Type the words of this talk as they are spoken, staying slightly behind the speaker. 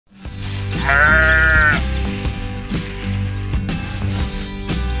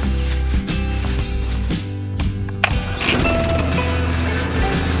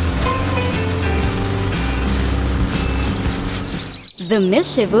The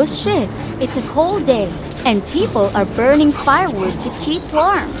mischievous ship. It's a cold day, and people are burning firewood to keep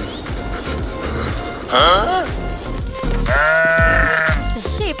warm. Huh? The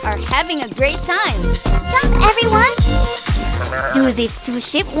sheep are having a great time. Jump, everyone! Do these two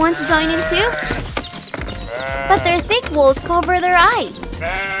sheep want to join in too? But their thick walls cover their eyes.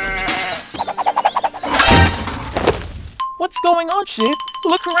 What's going on, sheep?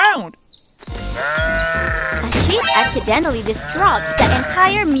 Look around. A sheep accidentally disrupts the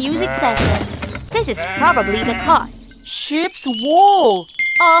entire music session. This is probably the cause. Sheep's wool.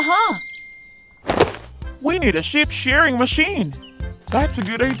 Uh-huh. We need a sheep shearing machine. That's a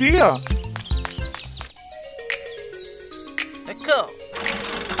good idea. Let's go.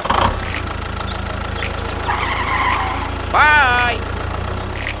 Bye.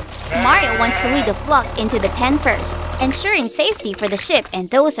 Mario wants to lead the flock into the pen first, ensuring safety for the sheep and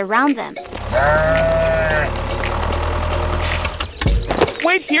those around them.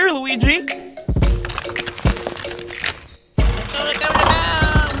 Wait here, Luigi.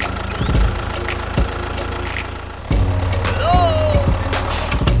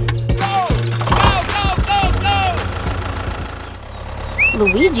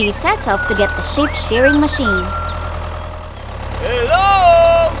 Luigi sets off to get the sheep shearing machine.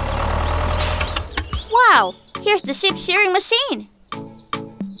 Hello! Wow! Here's the sheep shearing machine!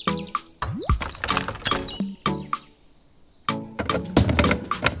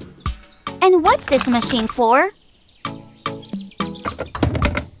 And what's this machine for?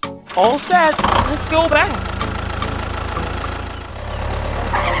 All set. Let's go back.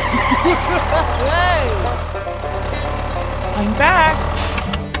 I'm back.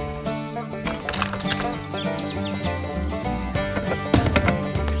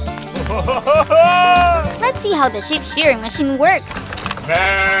 Let's see how the sheep shearing machine works.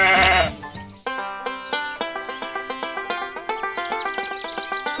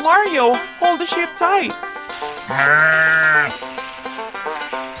 Mario, hold the sheep tight.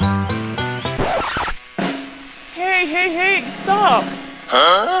 Hey, stop.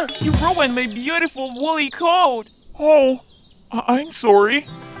 Huh? You ruined my beautiful woolly coat. Oh, I'm sorry.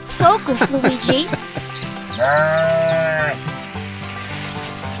 Focus, Luigi.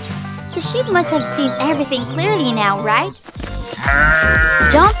 The sheep must have seen everything clearly now, right?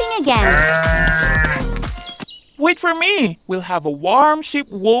 Jumping again. Wait for me. We'll have a warm sheep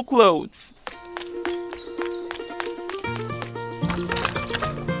wool clothes.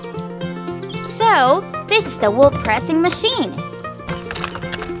 So, this is the wool pressing machine.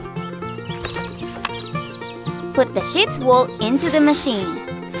 Put the sheep's wool into the machine.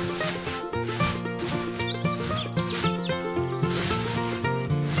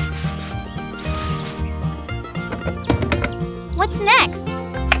 What's next?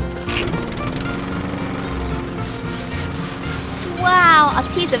 Wow, a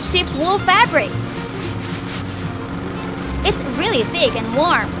piece of sheep wool fabric. It's really thick and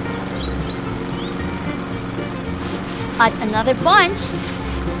warm. Add another bunch.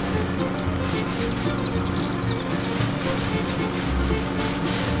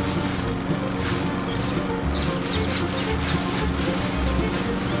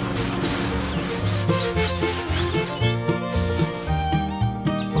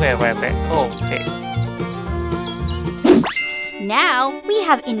 Wait. Okay. Now we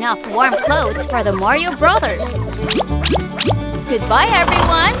have enough warm clothes for the Mario Brothers. Goodbye,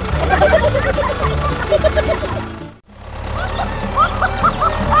 everyone.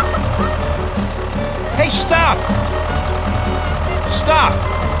 Hey, stop! Stop!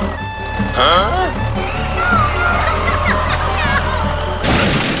 Huh?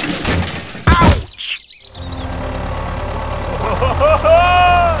 Ouch!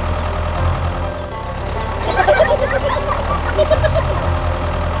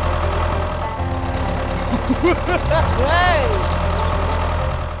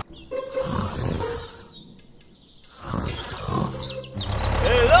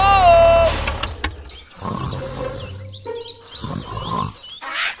 Hello!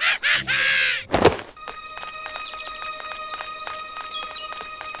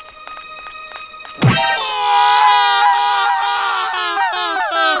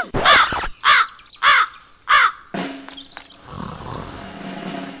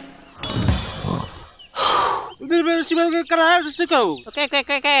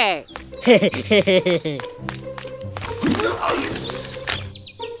 Okay. Hey,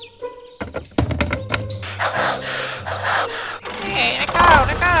 let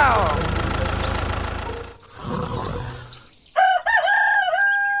go.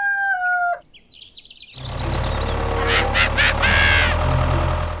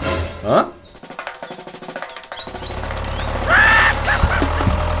 Huh?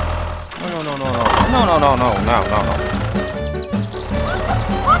 No.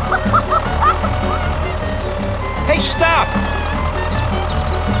 Hey, stop!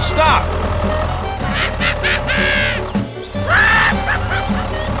 Stop!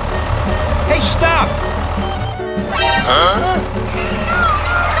 Hey, stop! Huh?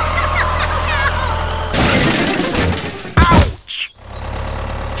 Ouch!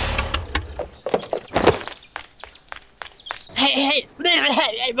 Hey!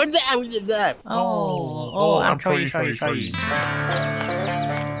 Oh, I'm sorry. Hey,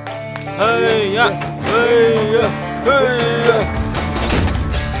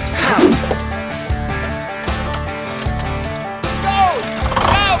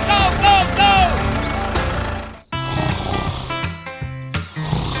 Go!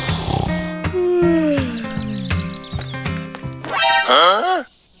 Huh?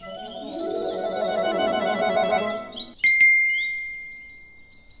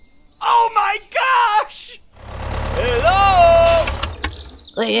 Oh my gosh! Hello?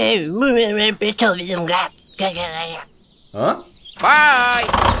 Huh? Bye!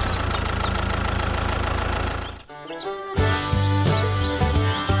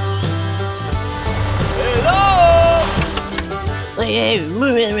 Hello?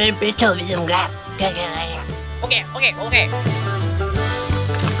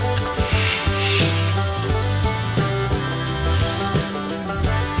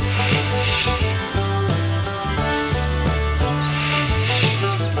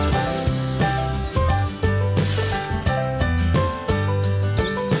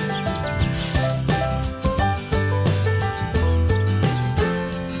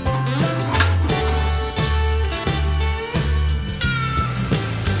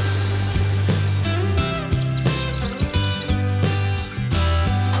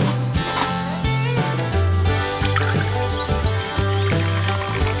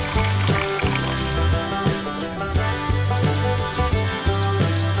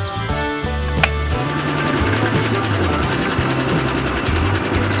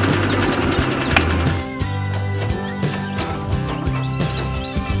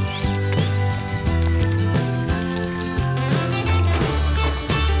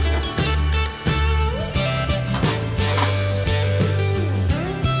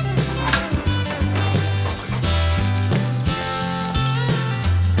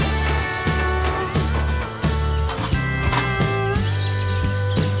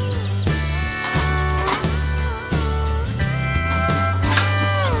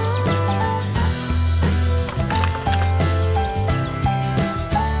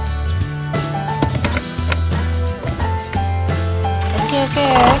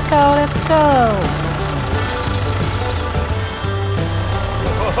 Okay. Let's go.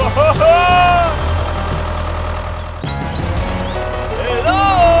 Hello?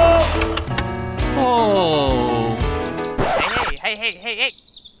 Oh. Hey!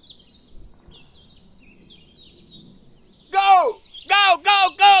 Go!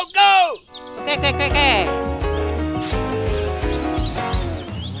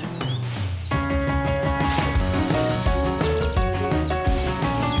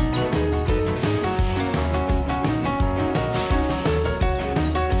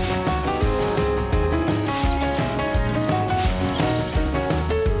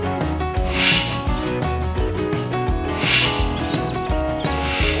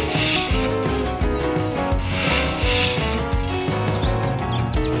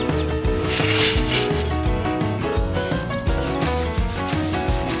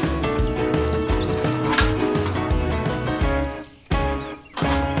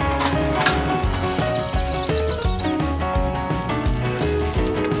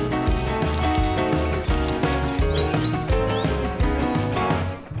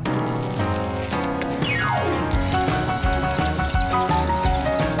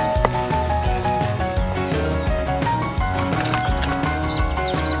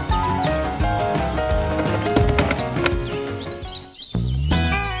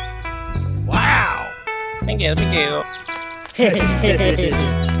 Okay. Thank you.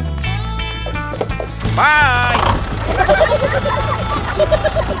 Bye!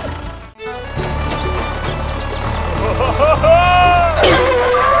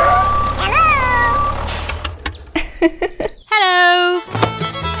 Hello.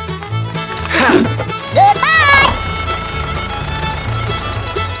 Goodbye.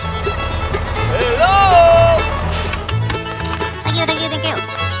 Hello? Thank you.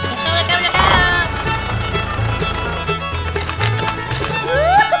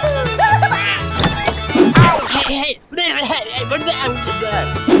 Hey!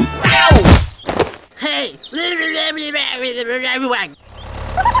 Ow! Hey!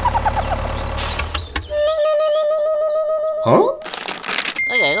 Huh?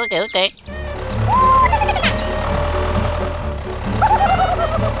 Okay.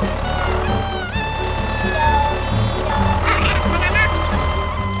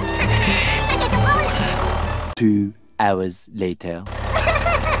 Two hours later.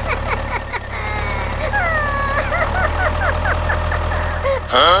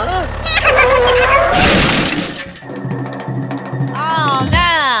 Oh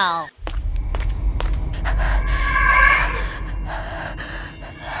no!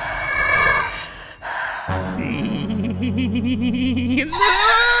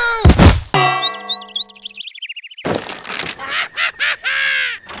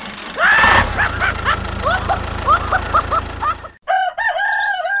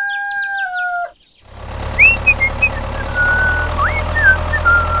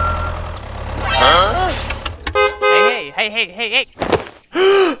 Hey.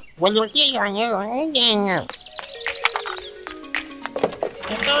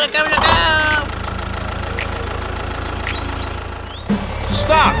 Let's go.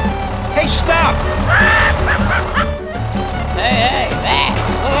 Stop! Hey, stop! Hey.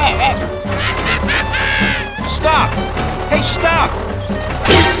 Stop! Hey, stop!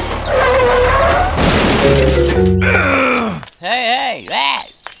 Hey.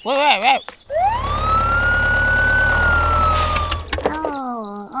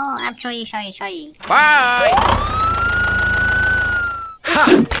 Oh, I'm sorry. Bye!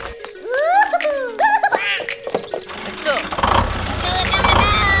 Let's go.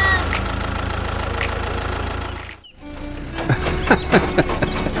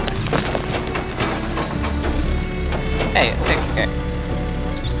 Hey, okay. Hey.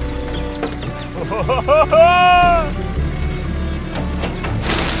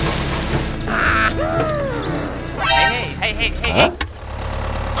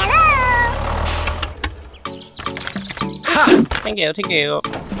 Huh? Thank you.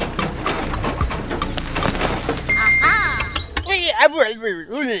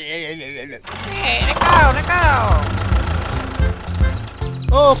 Hey, let's go.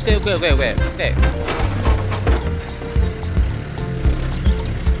 Okay.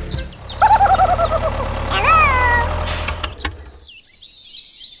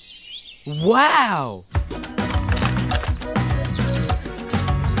 Wow!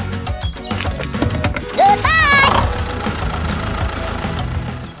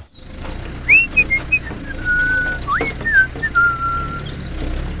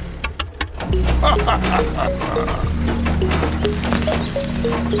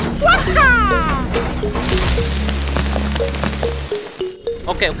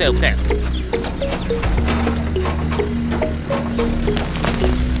 Okay. Okay.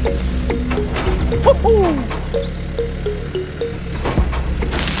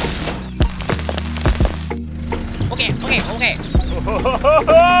 Okay.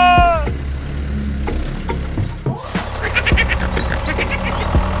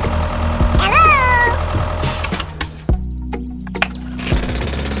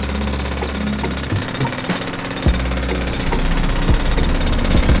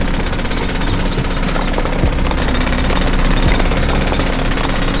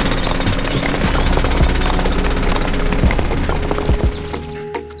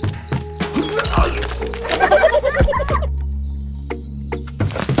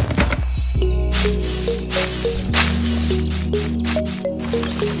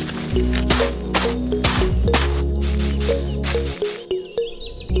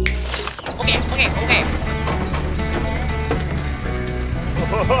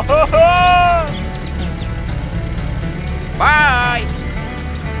 Bye!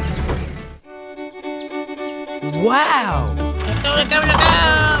 Wow! Let's go.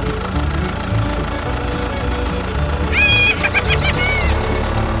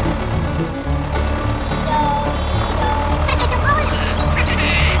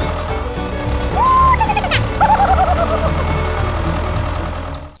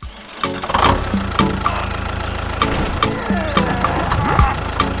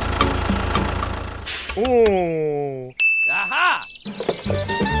 Oh! Aha!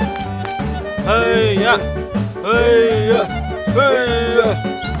 Hey!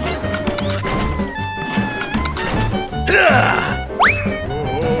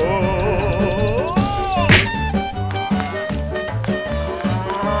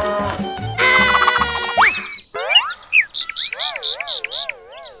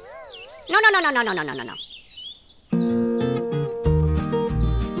 No.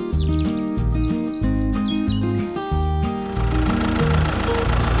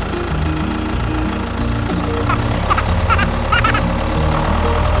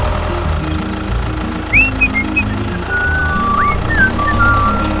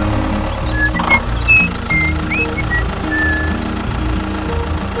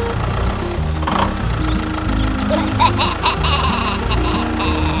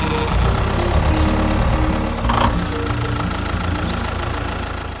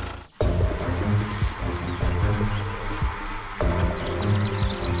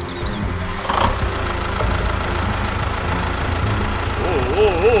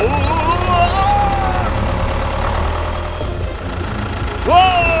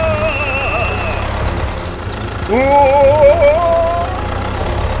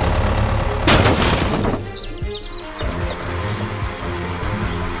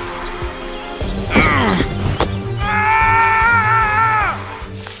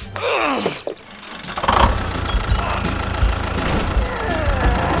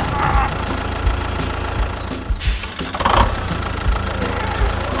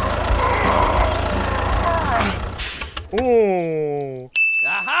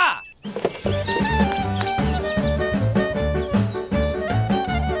 Aha!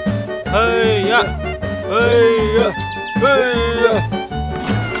 Hey, yeah. Hey, yeah. Hey, yeah.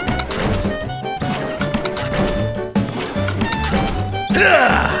 No.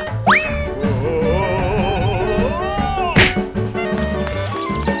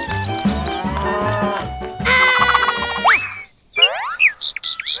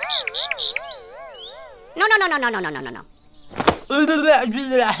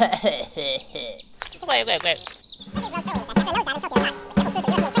 Okay.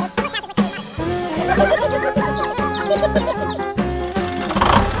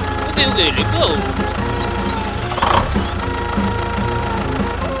 Okay, let's go.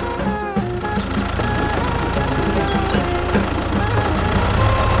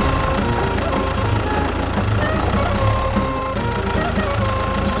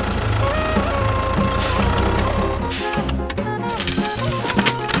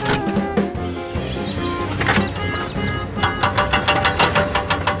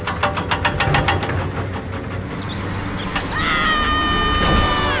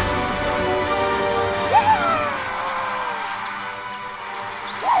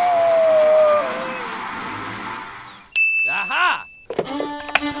 Aha!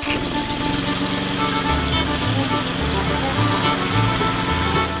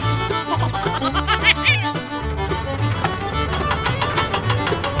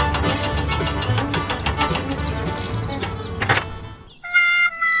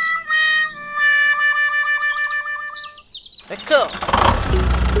 Let's go.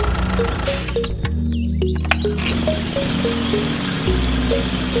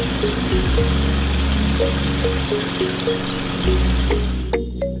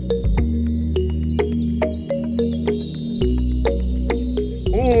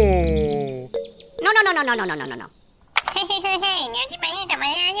 No. Hei, nhớ chiếc bánh tầm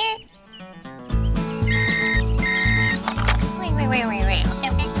ai nhé. Wait.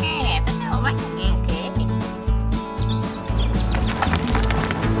 Theo cách khai đẹp rất là bắt gì thế.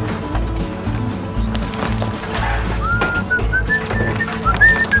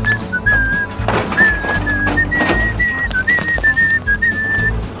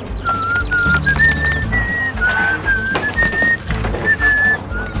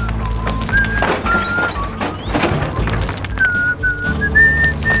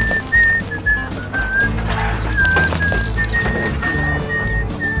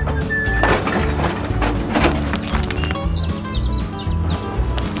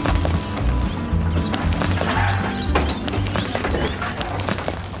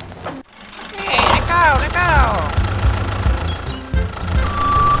 Let's go.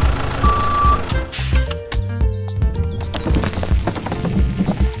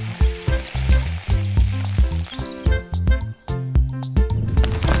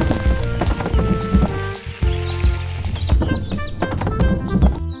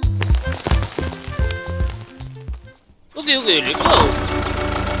 Okay, let's go.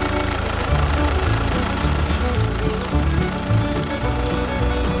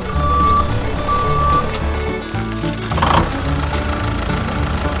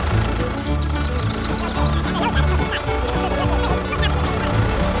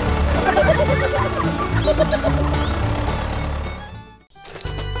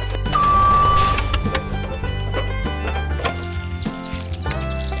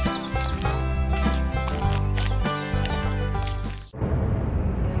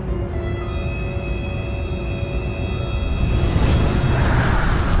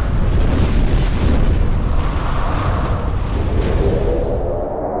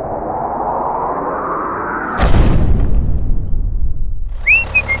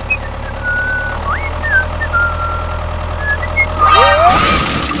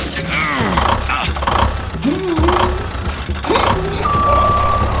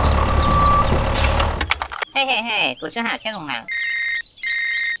 Hey, tôi sẽ hạ chết thằng nào.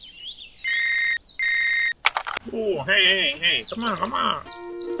 Oh, hey, come on.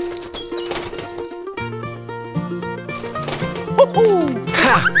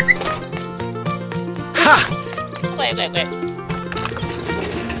 Ha! Ha! Wait.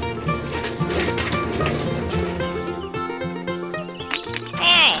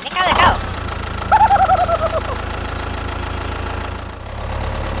 Hey, let's go.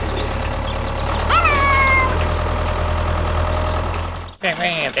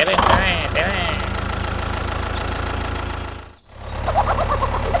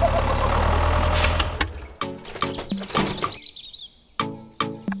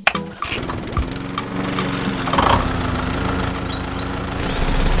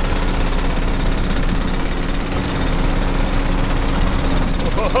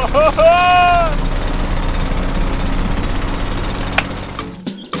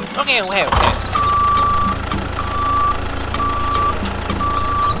 Okay, okay, okay.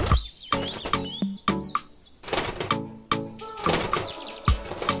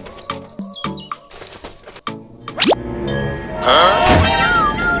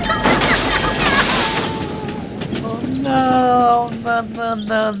 No, no, no,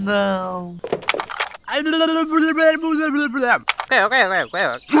 no, no. Okay, okay, okay,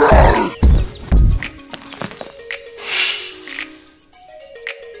 okay.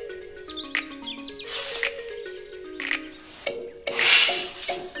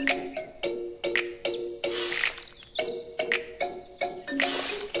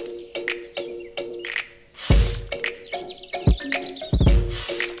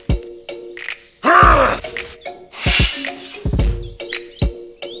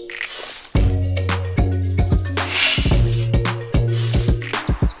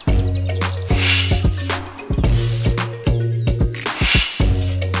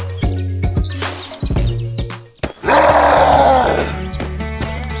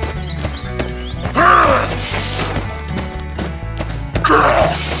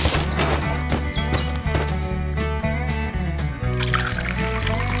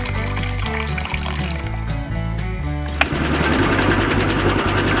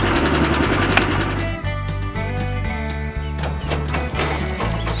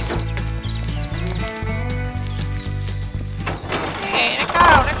 Hey, let go,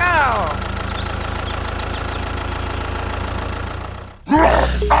 let go.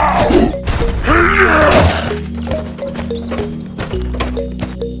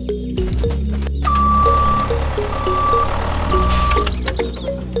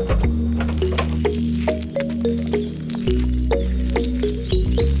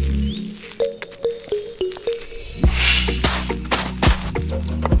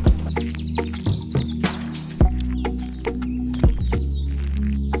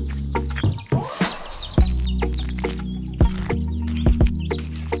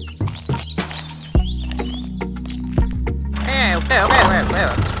 Hey, okay, okay, okay,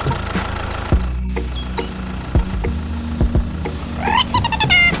 okay.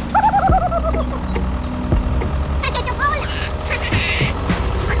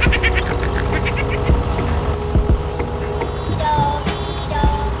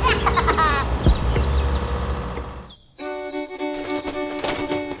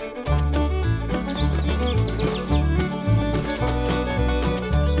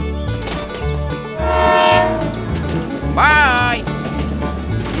 Bye.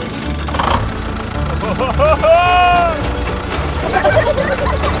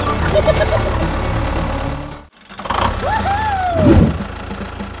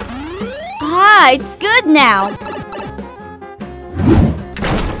 Ah, it's good now.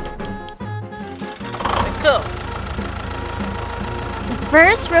 Go. The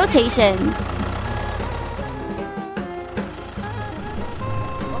first rotations.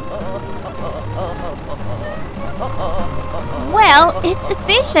 Well, it's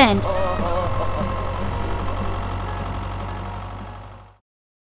efficient.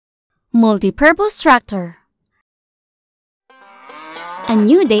 Multi-purpose tractor. A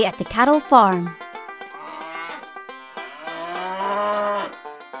new day at the cattle farm.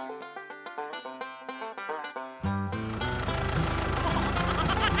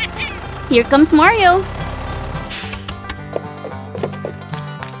 Here comes Mario.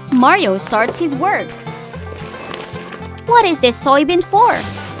 Mario starts his work. What is this soybean for?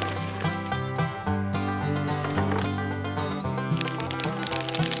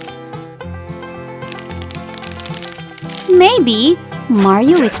 Maybe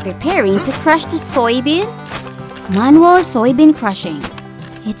Mario is preparing to crush the soybean? Manual soybean crushing.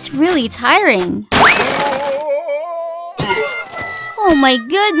 It's really tiring. Oh my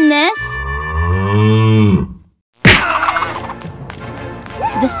goodness!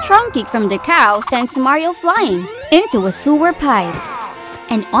 The strong kick from the cow sends Mario flying into a sewer pipe.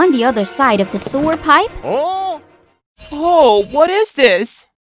 And on the other side of the sewer pipe, Oh, what is this?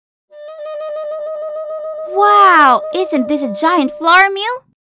 wow, isn't this a giant flour mill?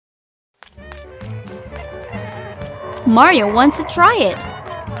 Mario wants to try it.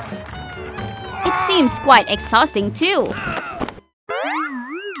 It seems quite exhausting too.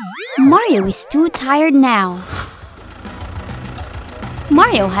 Mario is too tired now.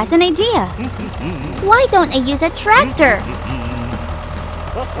 Mario has an idea. Why don't I use a tractor?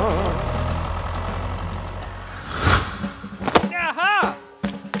 Aha!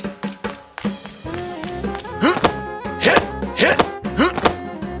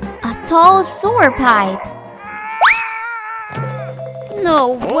 A tall sewer pipe.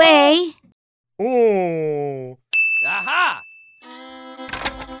 No way. Aha!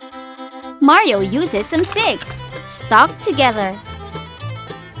 Mario uses some sticks, stuck together.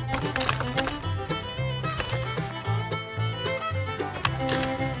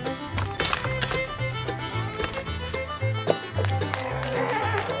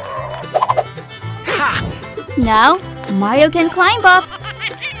 Now, Mario can climb up.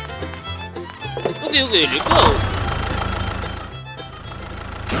 Okay, let's go.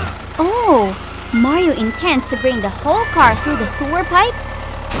 Oh, Mario intends to bring the whole car through the sewer pipe?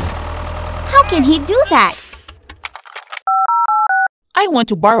 How can he do that? I want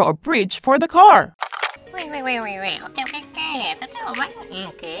to borrow a bridge for the car. Wait. Okay. That's all right.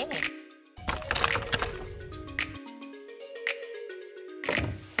 Okay.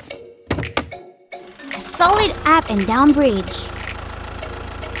 A solid up and down bridge.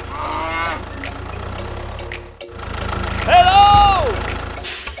 Hello!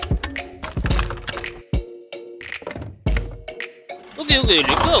 Okay,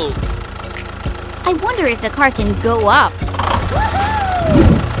 let's go. I wonder if the car can go up.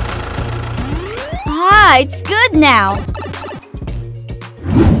 Ah, it's good now.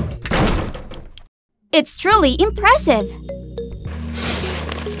 It's truly impressive.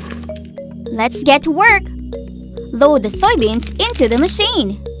 Let's get to work. Load the soybeans into the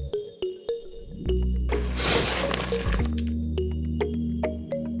machine.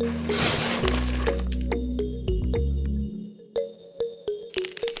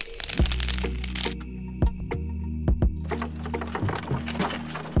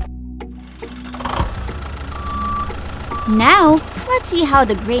 Now, let's see how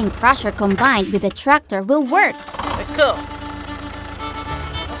the grain crusher combined with the tractor will work. Let's go.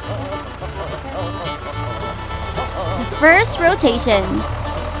 The first rotations.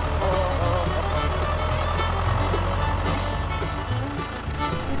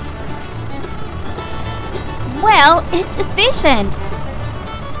 Well, it's efficient.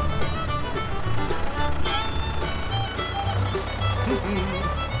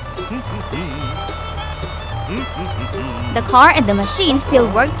 The car and the machine still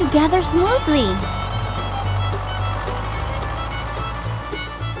work together smoothly.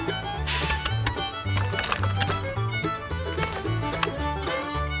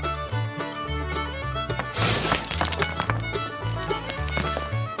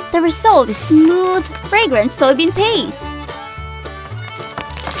 The result is smooth, fragrant soybean paste.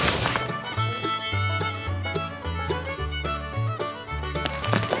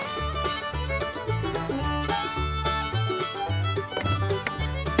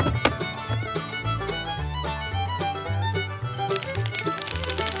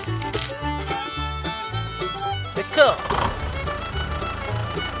 Let's go.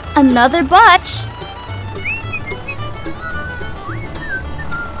 Another batch.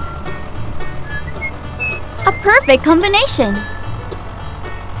 A perfect combination.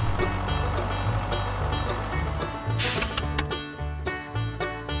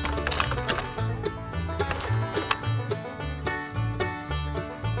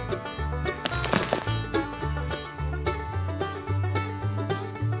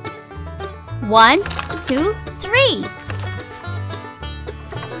 One, two, three.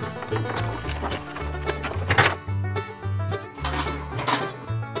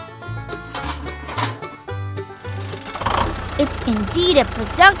 It's indeed a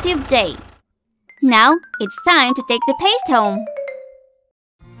productive day. Now, it's time to take the paste home.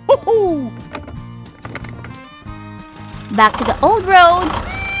 Woohoo! Back to the old road.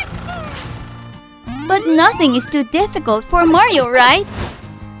 But nothing is too difficult for Mario, right?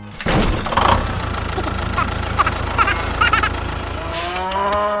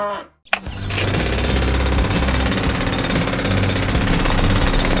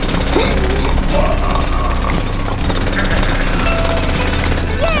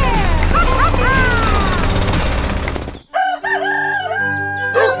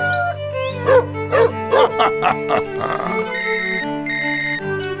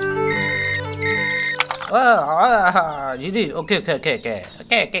 Jadi, okay. Wait.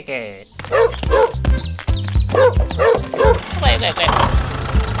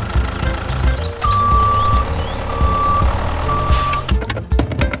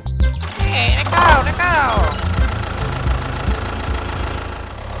 Hey, let's go.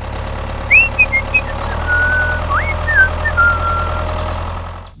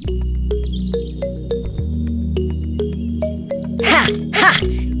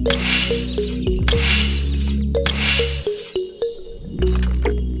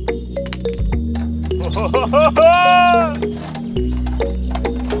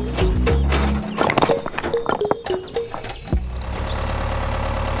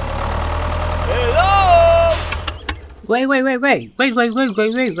 Wait. Wait.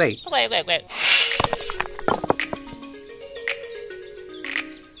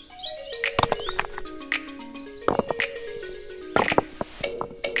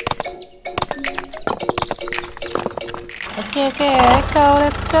 Okay,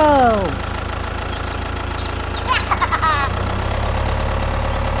 let's go.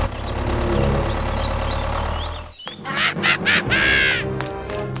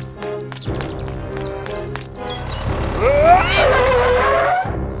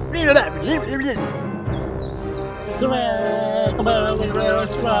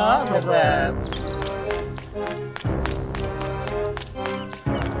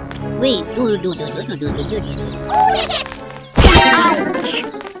 Wait.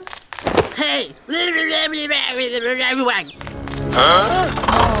 Hey!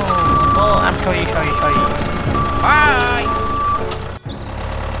 Oh, I'm sorry. Bye.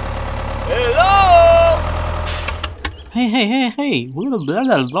 Hello! Hey!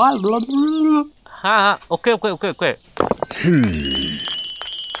 Ha. Okay.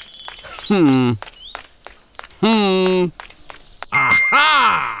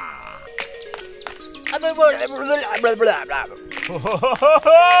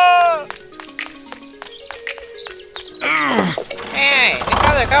 Hey,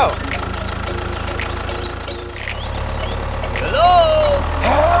 let's go. Hello!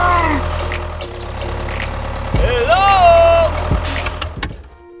 Hello!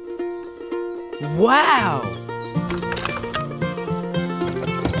 Wow!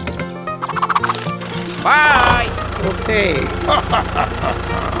 Bye. Okay.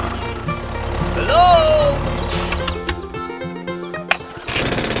 Hello!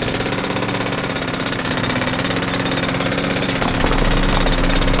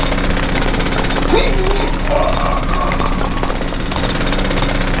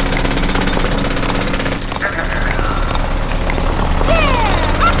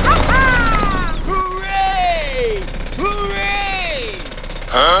 Hooray! Hooray!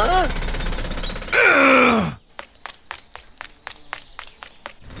 Huh?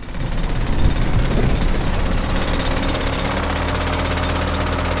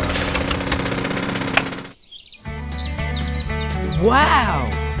 Wow!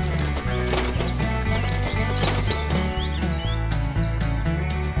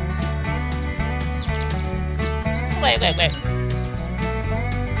 Wait.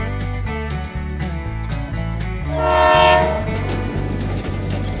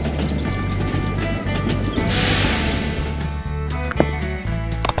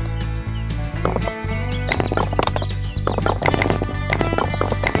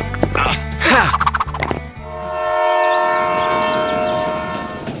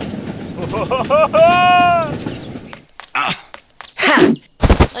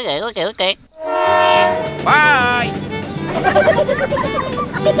 Okay. Bye.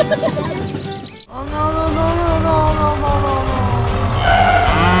 Oh no.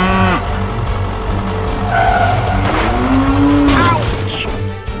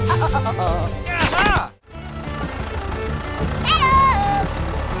 Aha!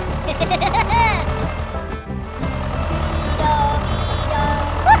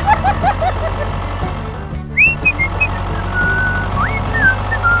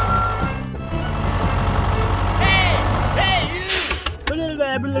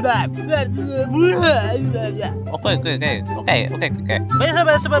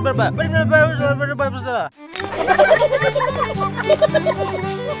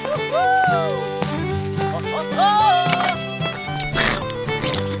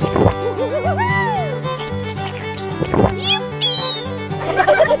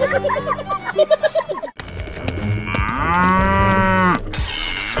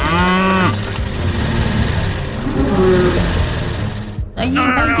 Hey,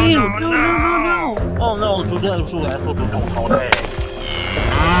 No. Oh no, aha!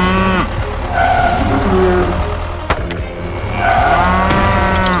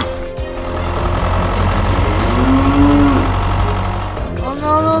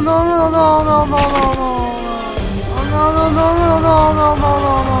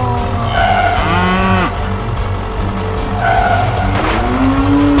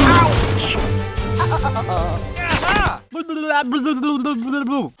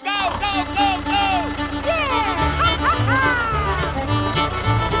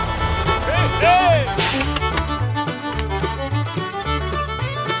 Go! Hey!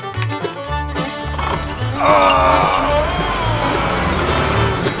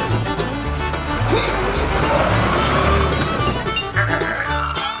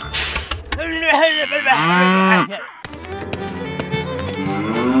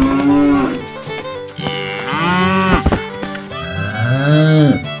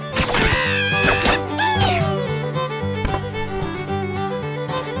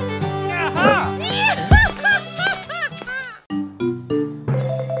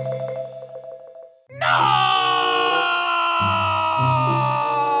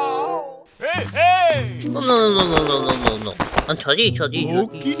 저지.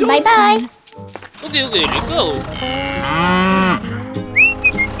 Bye bye. Okay, let's go.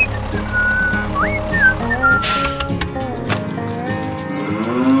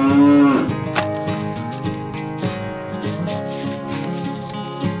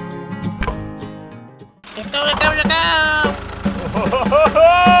 Let's go.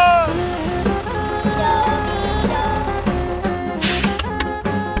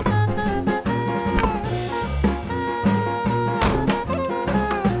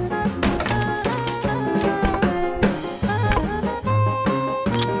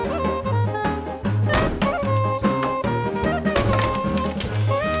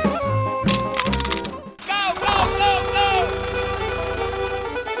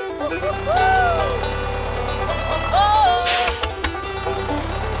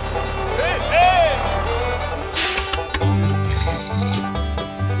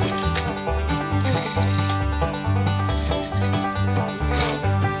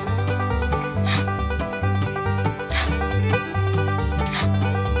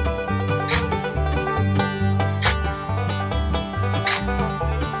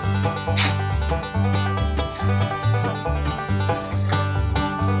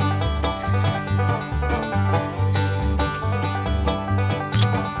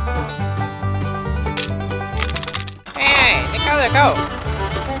 Hey, let's go.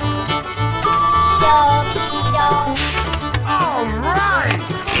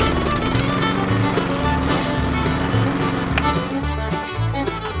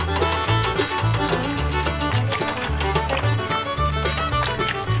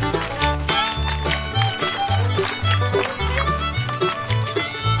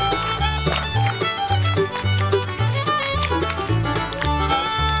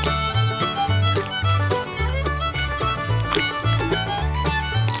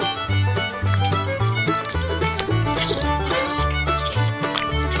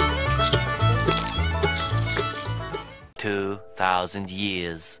 Thousand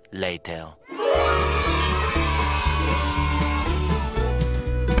years later.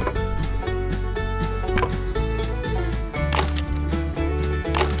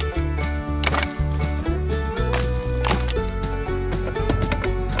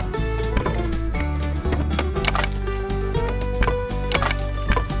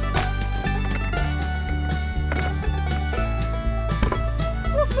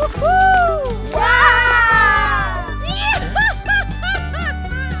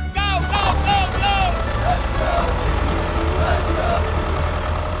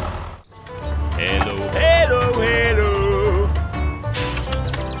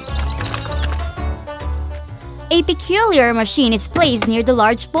 A peculiar machine is placed near the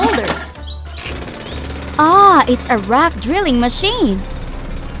large boulders. Ah, it's a rock drilling machine.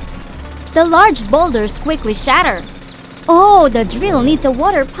 The large boulders quickly shatter. Oh, the drill needs a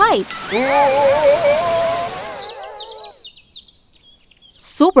water pipe.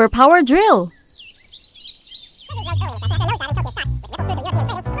 Super power drill.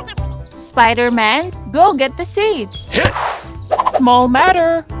 Spider-Man, go get the seeds. Small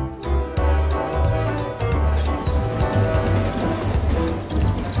matter.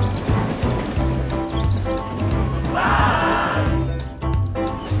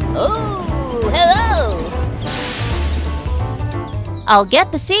 Oh, hello. I'll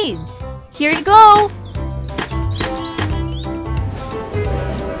get the seeds. Here you go.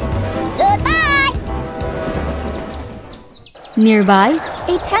 Goodbye. Nearby,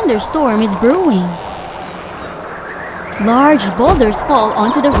 a thunderstorm is brewing. Large boulders fall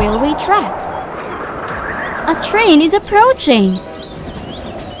onto the railway tracks. A train is approaching.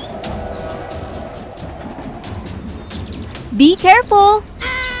 Be careful.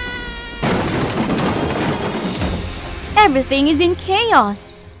 Everything is in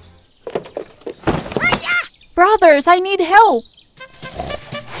chaos. Brothers, I need help.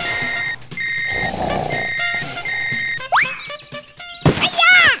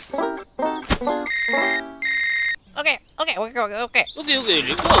 Okay, let's go.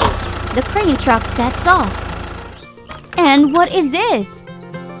 The crane truck sets off. And what is this?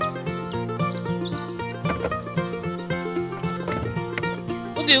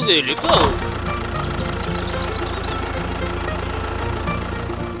 Okay, let's go.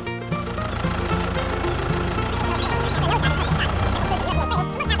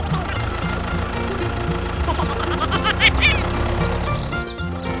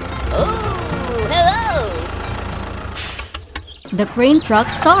 The crane truck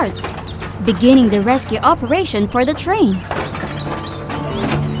starts, beginning the rescue operation for the train.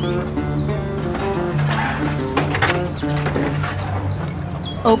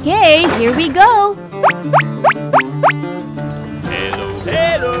 Okay, here we go.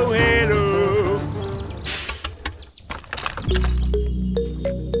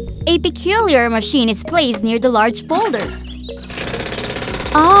 peculiar machine is placed near the large boulders.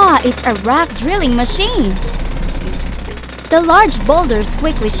 Ah, it's a rock drilling machine. The large boulders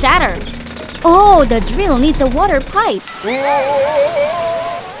quickly shatter. Oh, the drill needs a water pipe.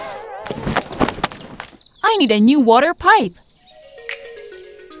 I need a new water pipe.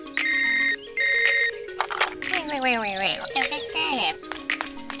 Wait. Okay.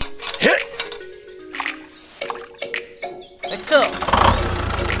 Let's go.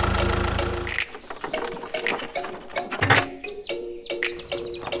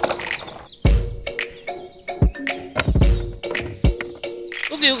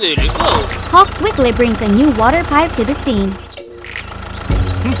 Okay, let's go. Hawk quickly brings a new water pipe to the scene.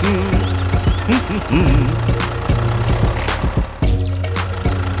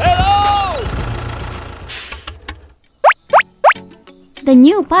 Hello! The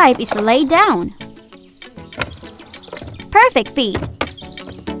new pipe is laid down. Perfect feed.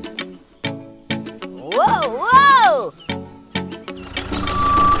 Whoa!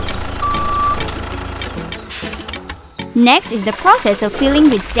 Next is the process of filling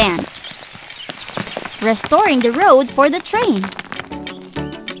with sand. Restoring the road for the train.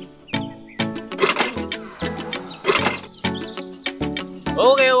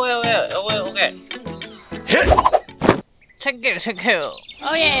 Okay. Thank you.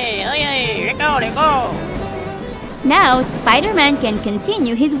 Oh yeah, let's go. Now, Spider-Man can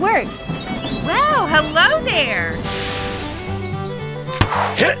continue his work. Wow, hello there!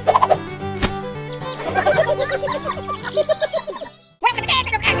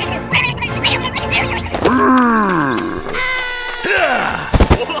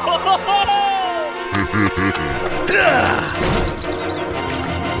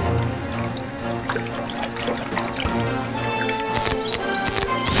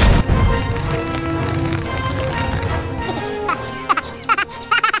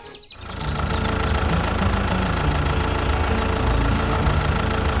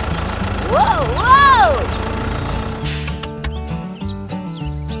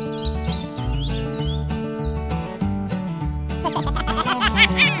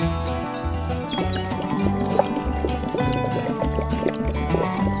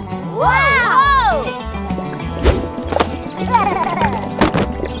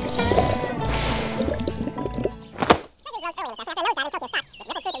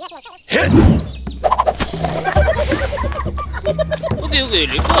 Okay,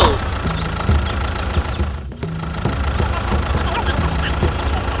 let's go.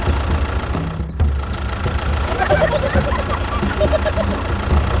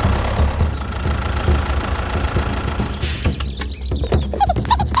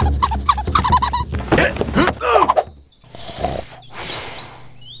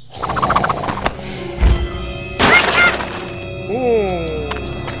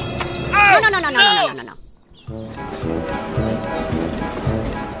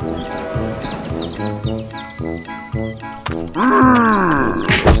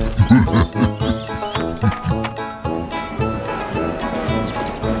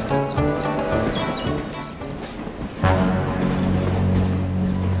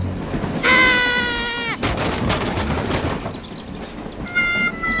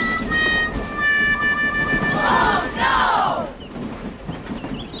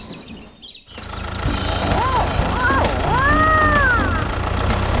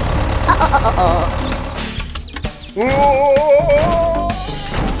 No.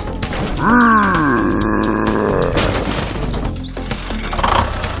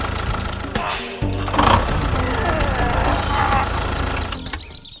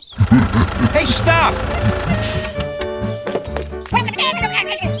 Hey, stop!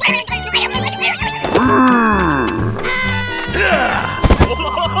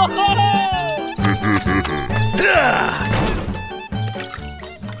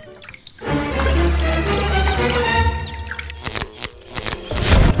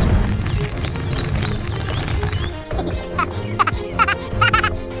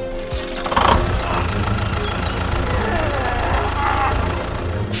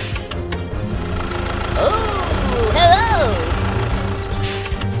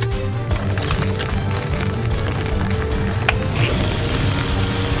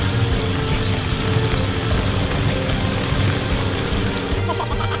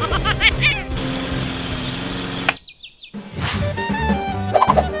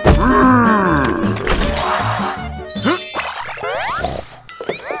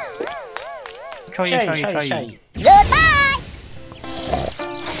 Shy. Goodbye!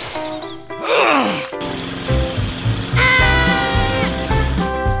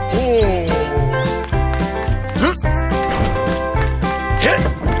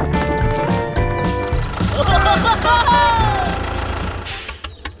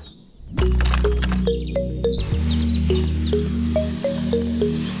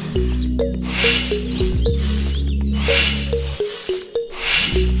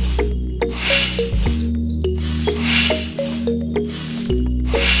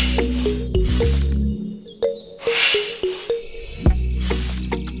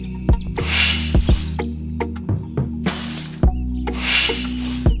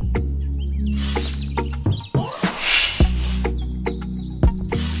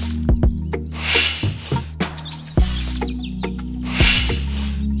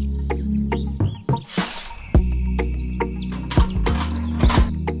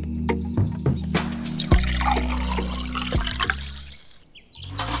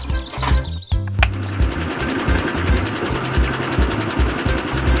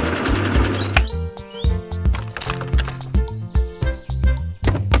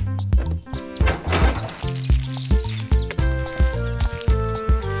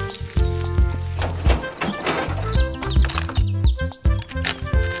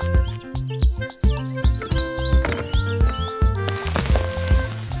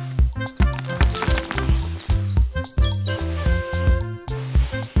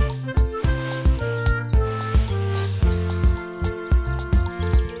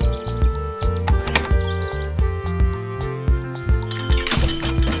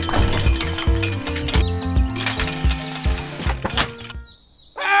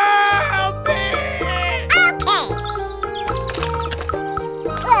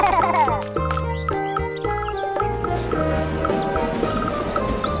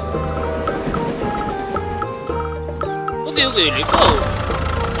 Okay, let's go.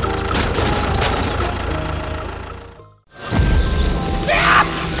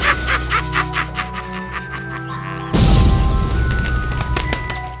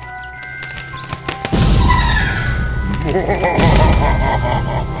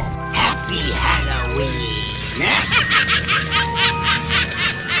 Happy Halloween!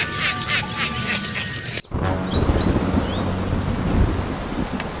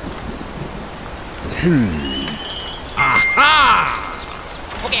 Aha!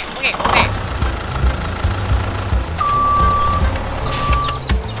 Okay, okay, okay.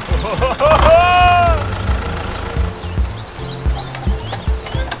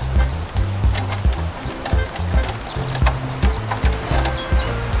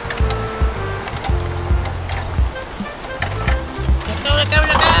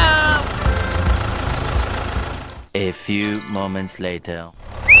 A few moments later.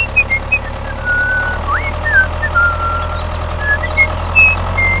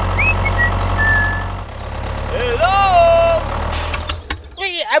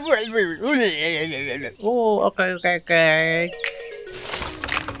 Oh, okay, okay, okay.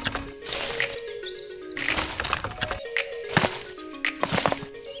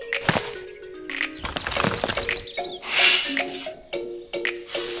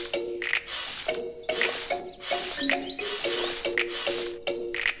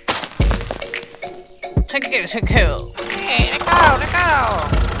 Thank you, thank you. Hey, let's go, let's go.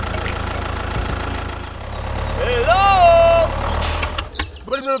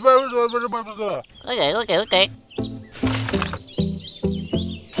 Okay, okay, okay.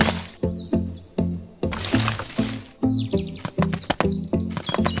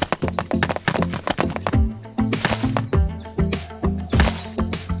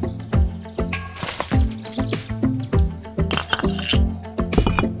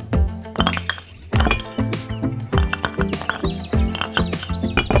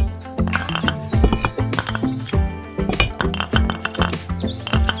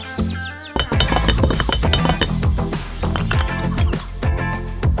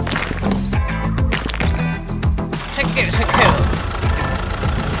 Thank you, thank you.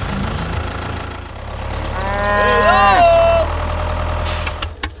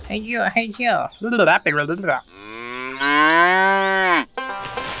 Hey you.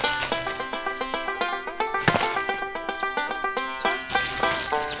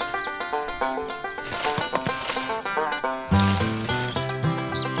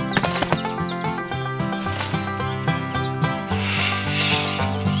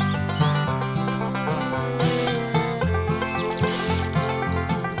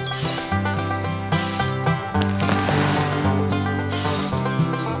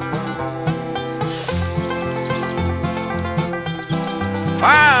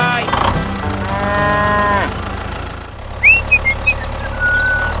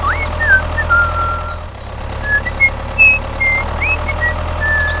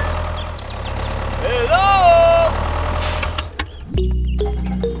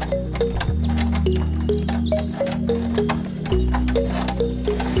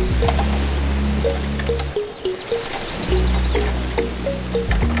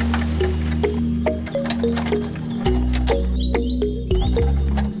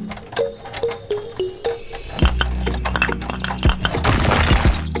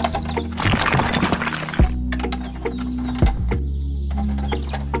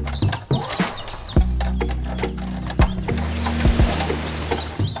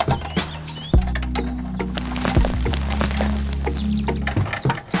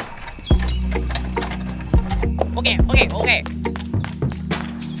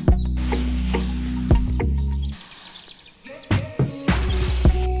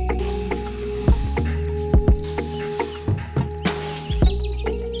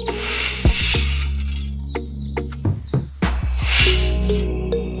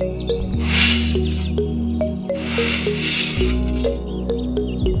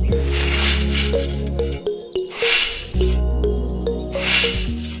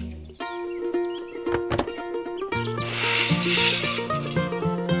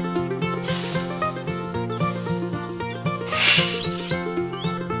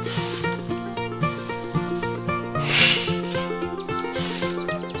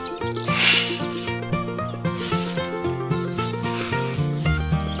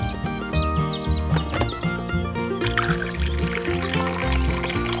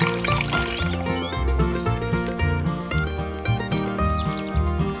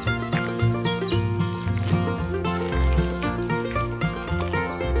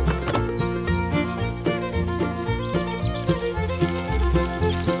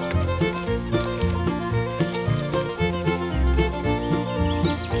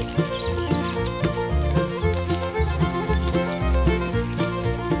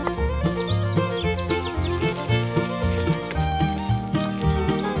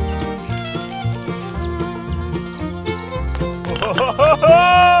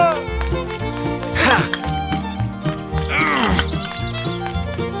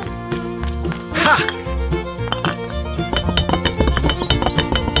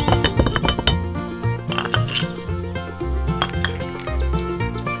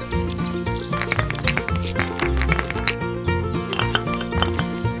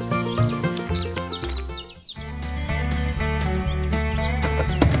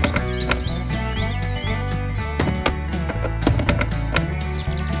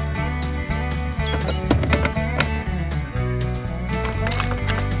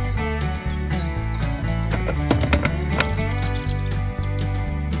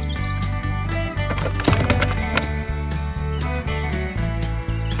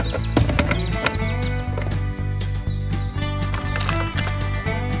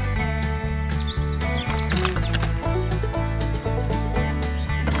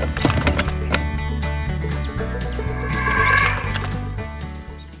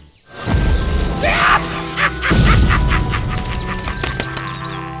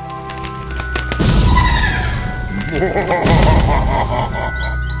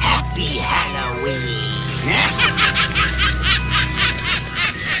 Happy Halloween!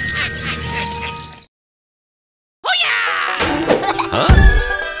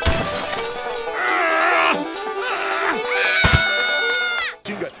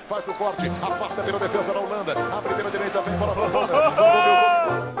 Faz o corte, afasta pela defesa da Holanda. A primeira direita vem para a Holanda.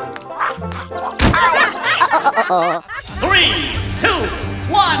 3, 2,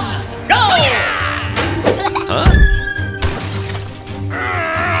 1, go!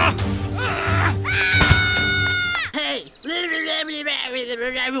 Hey!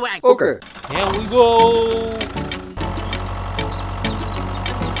 Okay. Here we go.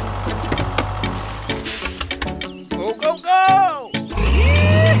 Go, go, go!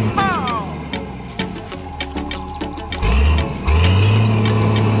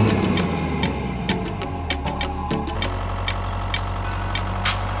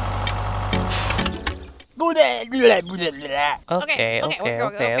 Okay.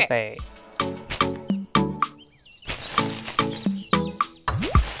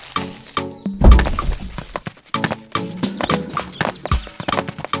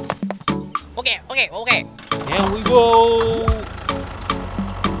 Okay. Here we go.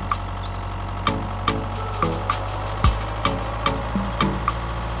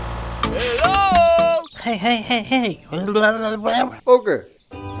 Hello! Hey! Okay.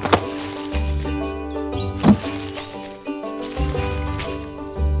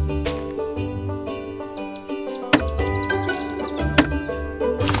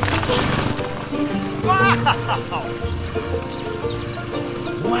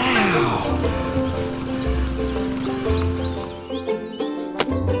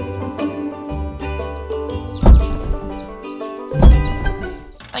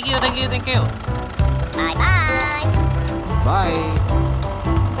 Thank you. Bye-bye. Bye.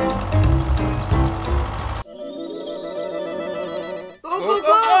 Go!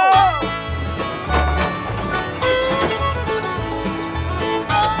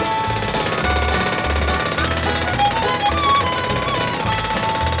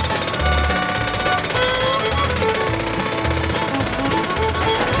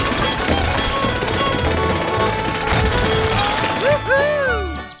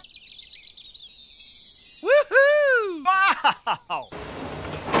 Woohoo! Wow!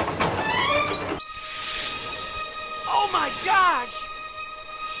 Oh my gosh!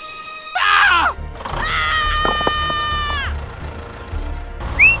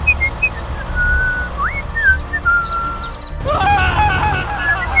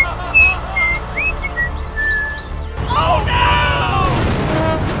 Oh no!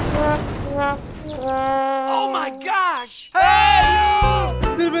 Oh my gosh! Hey!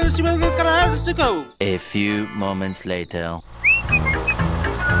 A few moments later.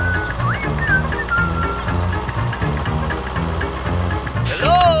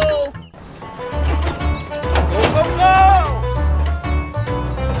 Hello! Go!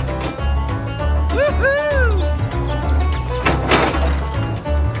 Woohoo!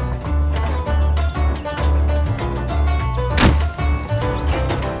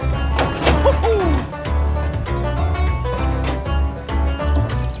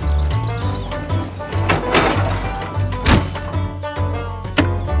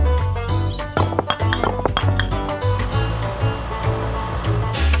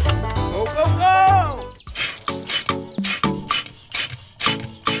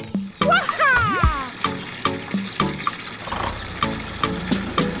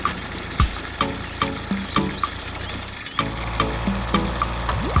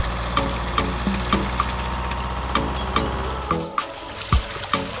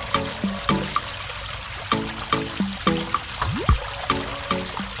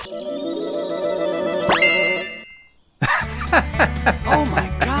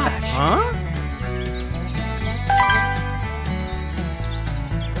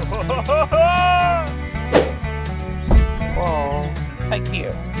 Thank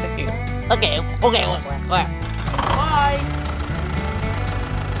you. Thank you. Okay, where? Bye.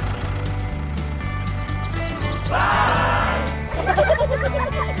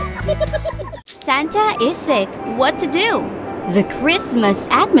 Santa is sick. What to do? The Christmas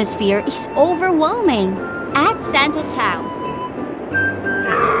atmosphere is overwhelming at Santa's house.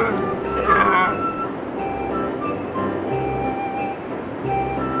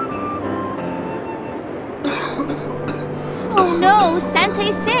 Oh no, Santa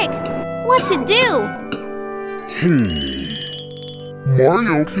is sick. What to do?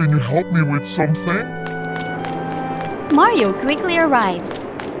 Mario, can you help me with something? Mario quickly arrives.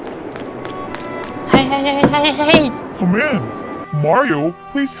 Hey. Come in. Mario,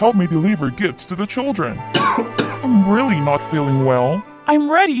 please help me deliver gifts to the children. I'm really not feeling well. I'm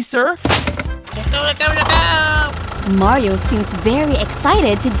ready, sir. Let's go. Mario seems very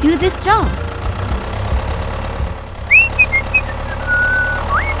excited to do this job.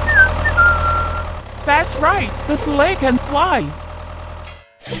 That's right. The sleigh can fly.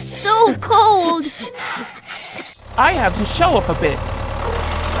 It's so cold. I have to show up a bit.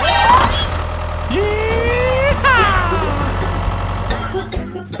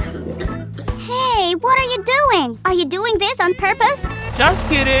 Hey, what are you doing? Are you doing this on purpose? Just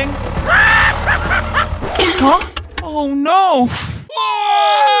kidding. Huh? Oh no!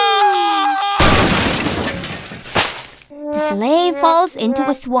 The sleigh falls into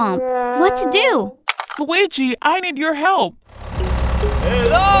a swamp. What to do? Luigi, I need your help.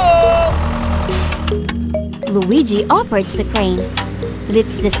 Luigi operates the crane,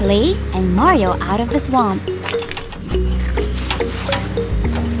 lifts the sleigh and Mario out of the swamp.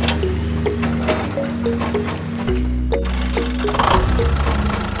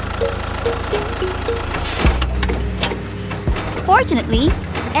 Fortunately,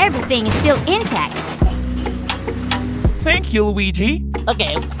 everything is still intact. Thank you, Luigi.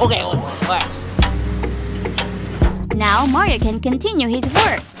 Okay, where? Now Mario can continue his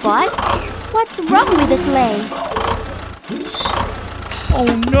work. But what's wrong with the sleigh?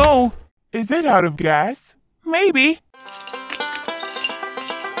 Oh no! Is it out of gas? Maybe.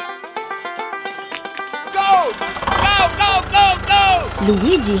 Go!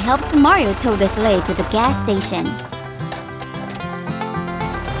 Luigi helps Mario tow the sleigh to the gas station.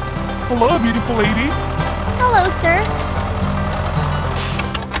 Hello, beautiful lady. Hello, sir.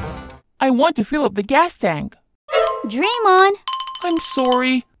 I want to fill up the gas tank. Dream on. I'm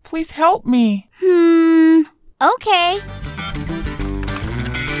sorry. Please help me. Okay.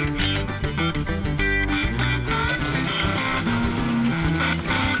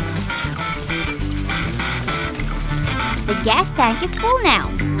 The gas tank is full now.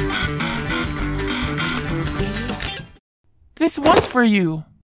 This one's for you.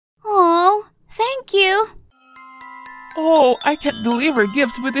 Oh, thank you. Oh, I can't deliver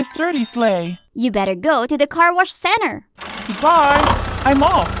gifts with this dirty sleigh. You better go to the car wash center. Goodbye. I'm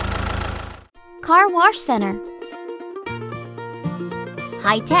off. Car wash center.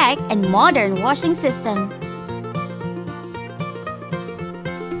 High-tech and modern washing system.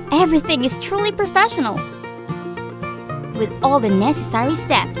 Everything is truly professional, with all the necessary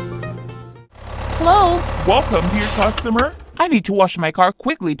steps. Hello. Welcome, dear customer. I need to wash my car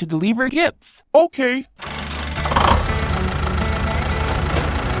quickly to deliver gifts. Okay.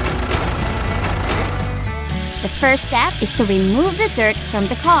 The first step is to remove the dirt from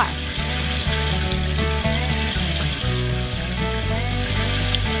the car.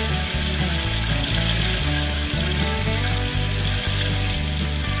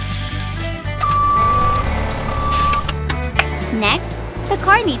 Next, the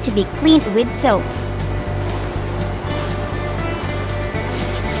car needs to be cleaned with soap.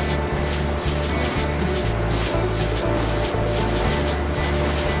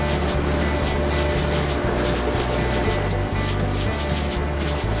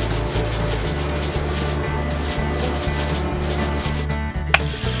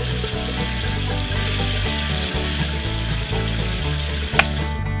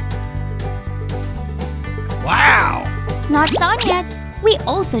 Wow! Not done yet. We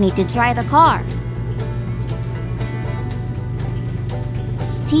also need to dry the car.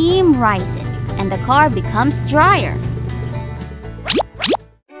 Steam rises and the car becomes drier.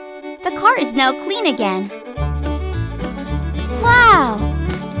 The car is now clean again. Wow!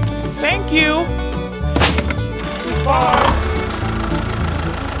 Thank you. Goodbye.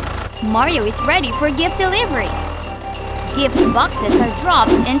 Mario is ready for gift delivery. Gift boxes are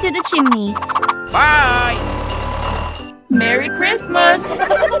dropped into the chimneys. Bye! Merry Christmas. Looks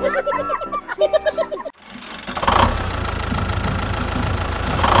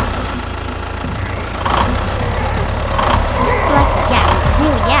like the gas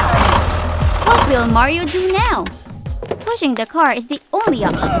will Mario do now? Pushing the car is the only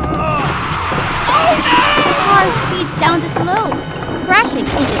option. The car speeds down the slope, crashing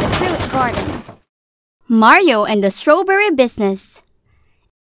into the fruit garden. Mario and the strawberry business.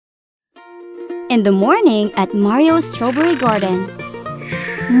 In the morning at Mario's strawberry garden,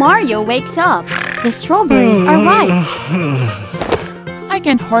 Mario wakes up. The strawberries are ripe. I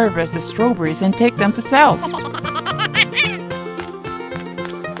can harvest the strawberries and take them to sell.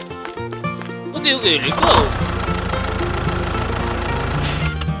 Okay, let's go.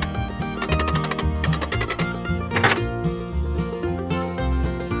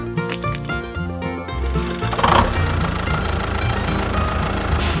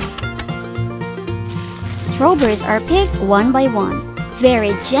 Strawberries are picked one by one,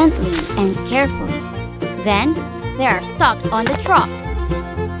 very gently and carefully. Then, they are stocked on the truck.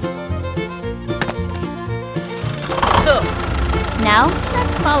 Now,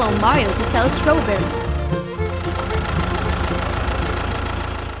 let's follow Mario to sell strawberries.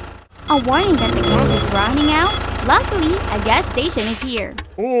 A warning that the gas is running out? Luckily, a gas station is here.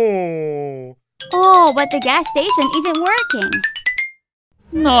 Oh, but the gas station isn't working.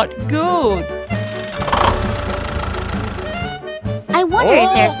 Not good. I wonder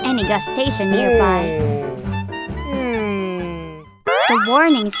if there's any gas station nearby. The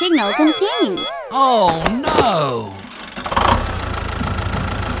warning signal continues. Oh no!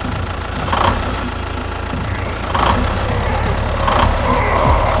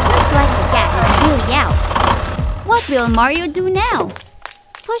 Looks like the gas is really out. What will Mario do now?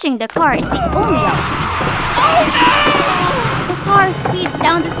 Pushing the car is the only option. The car speeds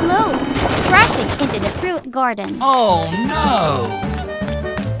down the slope, crashing into the fruit garden. Oh no!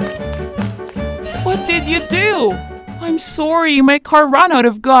 What did you do? I'm sorry, my car ran out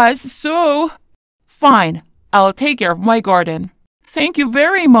of gas, so... Fine, I'll take care of my garden. Thank you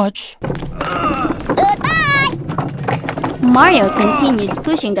very much. Mario continues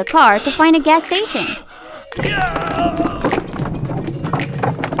pushing the car to find a gas station.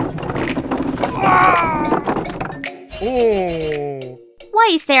 Why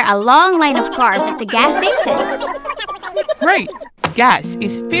is there a long line of cars at the gas station? Great! Gas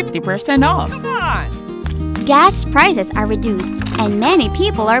is 50% off. Gas prices are reduced and many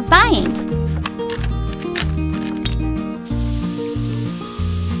people are buying.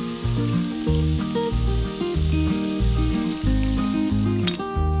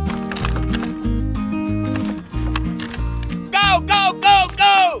 Go!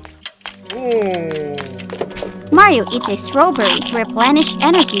 Mario eats a strawberry to replenish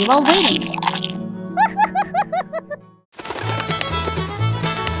energy while waiting.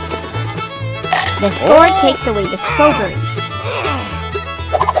 The store takes away the strawberries.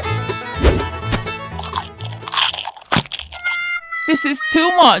 This is too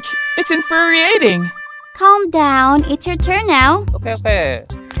much. It's infuriating. Calm down, it's your turn now. Okay.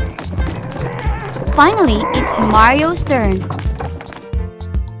 Finally, it's Mario's turn.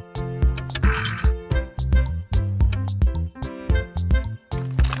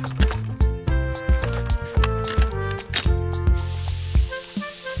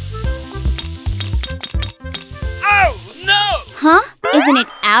 Huh? Isn't it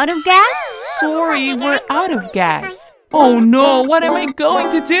out of gas? Sorry, we're out of gas. Oh no, what am I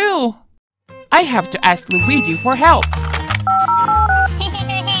going to do? I have to ask Luigi for help.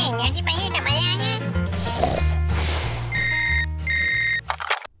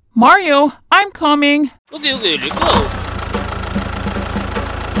 Mario, I'm coming. Okay, let's go.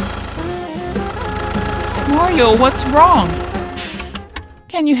 Mario, what's wrong?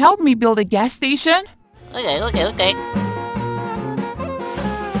 Can you help me build a gas station? Okay.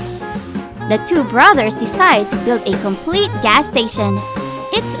 The two brothers decide to build a complete gas station.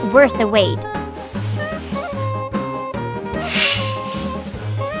 It's worth the wait.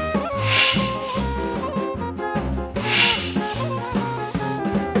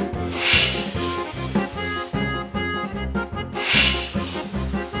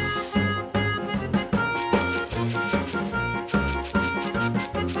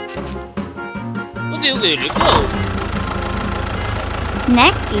 Okay, let's go.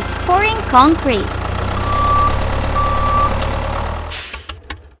 Next is pouring concrete.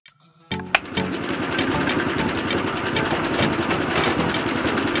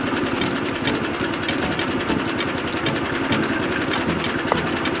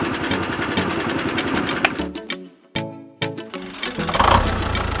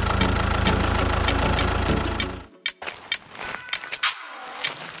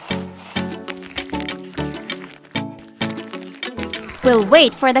 We'll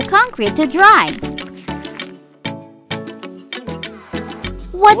wait for the concrete to dry.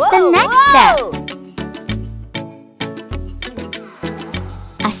 What's the next step?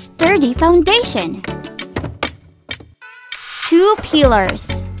 a sturdy foundation. 2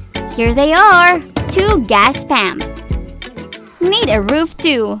 pillars. Here they are. 2 gas pumps. Need a roof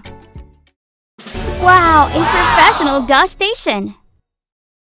too. Wow, a professional gas station.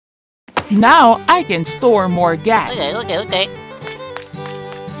 Now I can store more gas. Okay.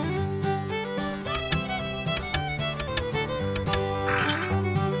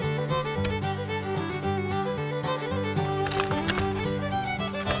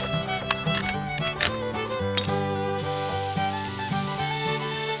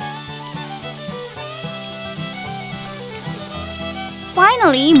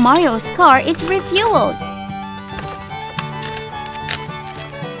 Finally, Mario's car is refueled.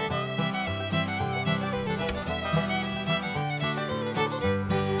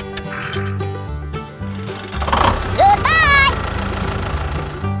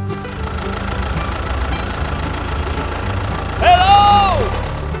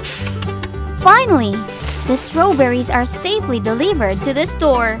 Finally, the strawberries are safely delivered to the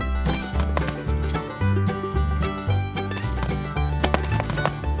store.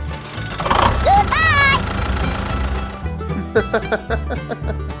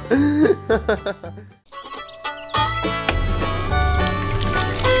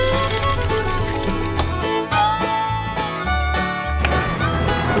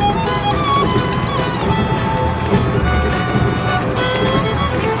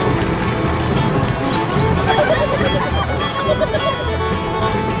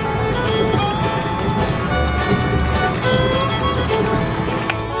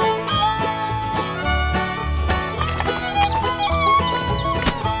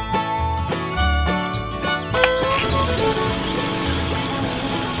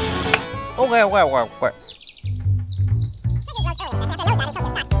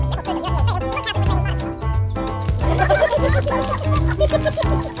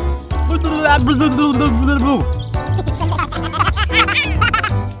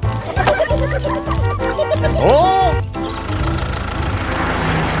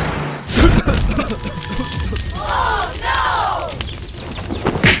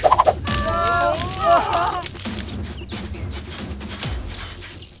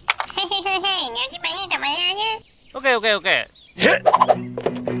 Okay. Okay.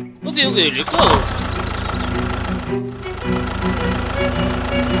 Okay, let's go. Okay.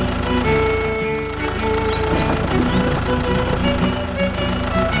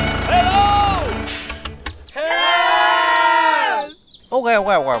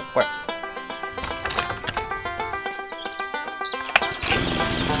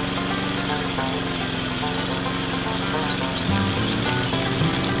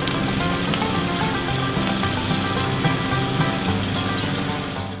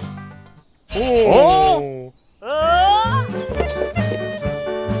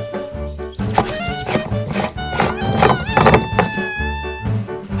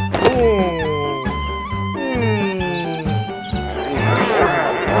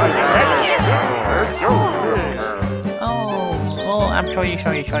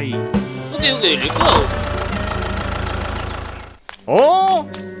 I'm sorry. Okay, let's go.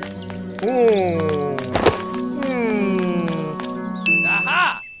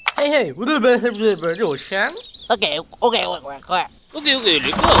 Aha! Hey, what about the Shan? Okay, let's go. Okay, let's go. Okay.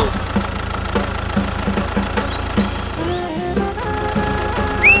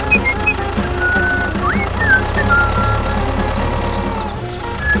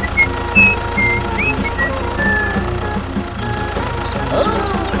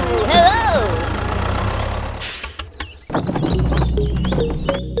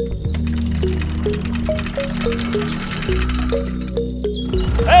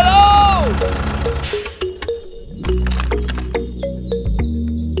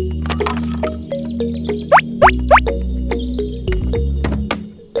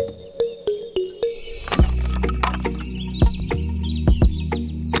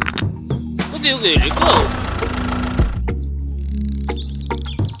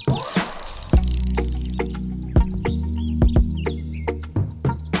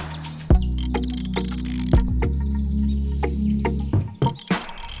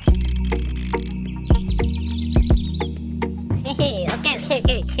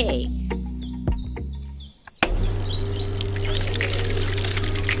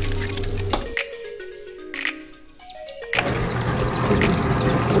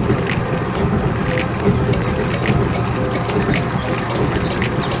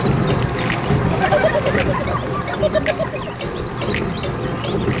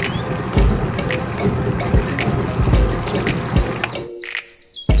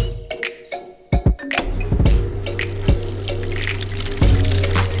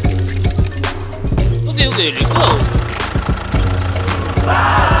 There you go.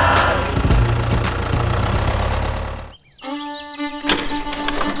 Well.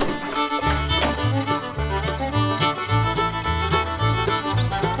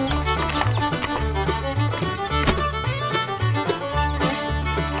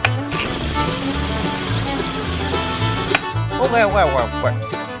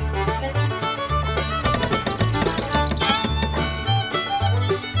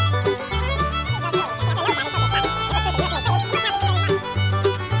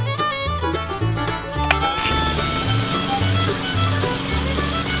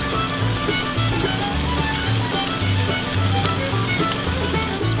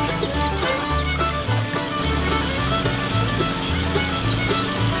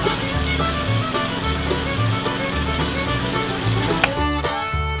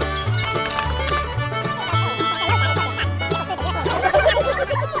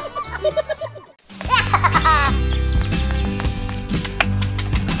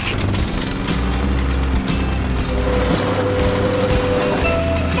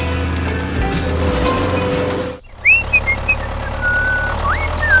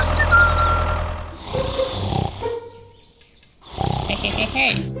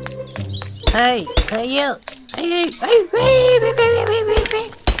 Hey, you. Hey.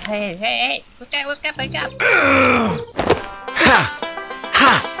 Hey. Wake up.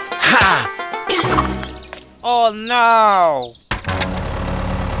 Oh no!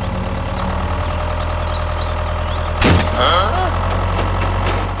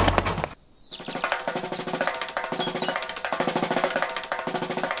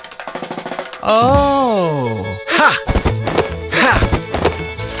 Oh! Ha! Huh?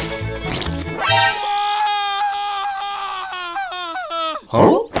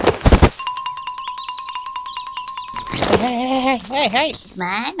 Hey.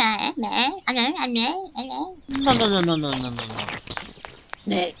 Mẹ. Anh nhé. No.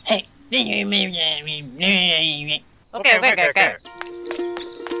 Hey. Okay.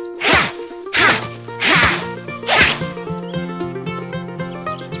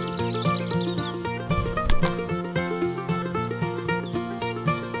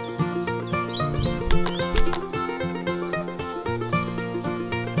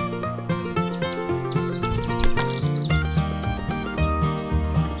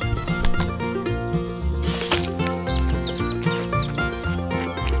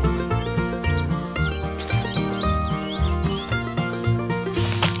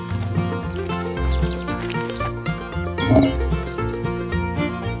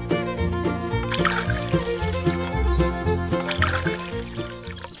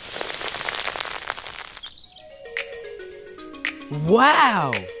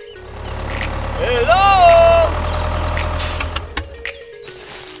 Wow!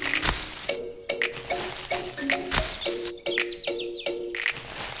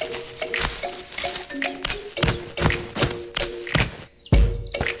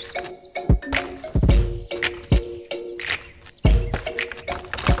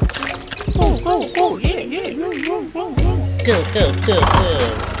 Go. Yeah. Go.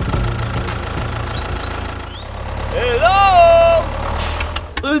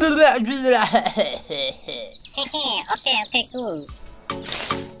 Okay, cool.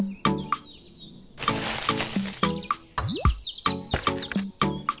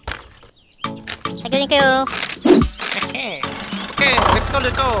 Thank you. Okay, let's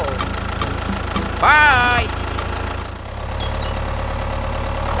go. Bye.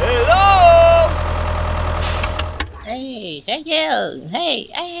 Hey, thank you. Hey.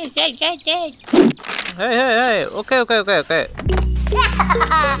 Hey. Okay. Okay.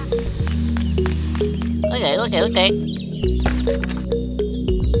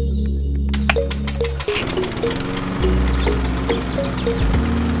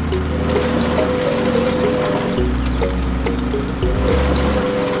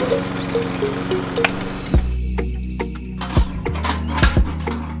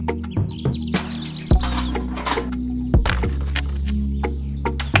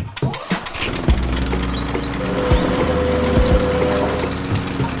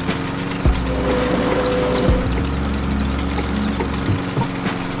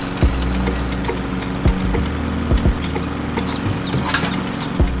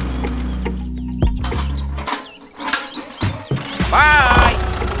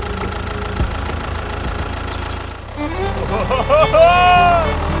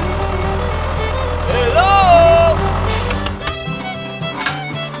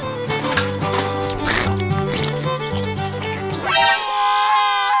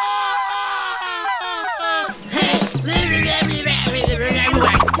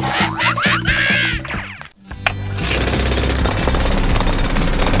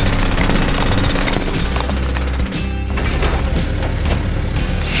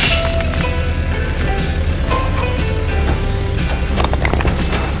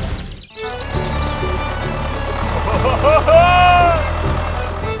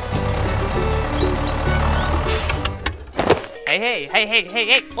 Hey.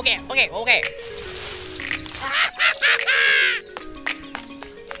 Okay.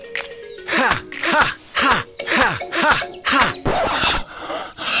 Ha, ha, ha, ha, ha, ha.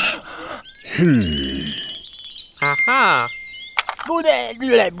 Haha.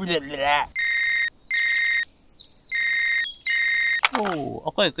 Oh,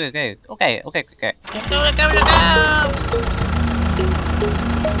 okay. Let's go.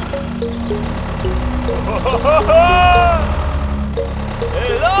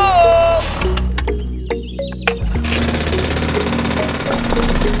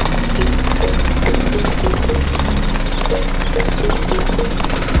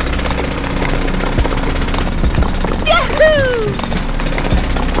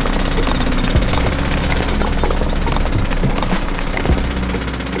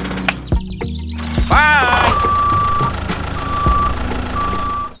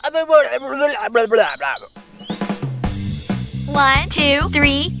 One, two,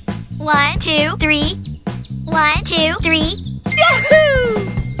 three. 1, 2, 3. 1, 2, 3.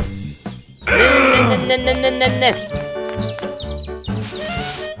 Yahoo!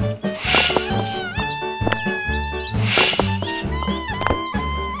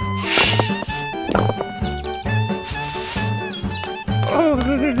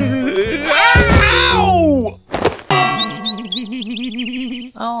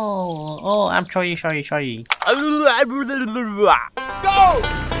 Oh, I'm sorry. Go!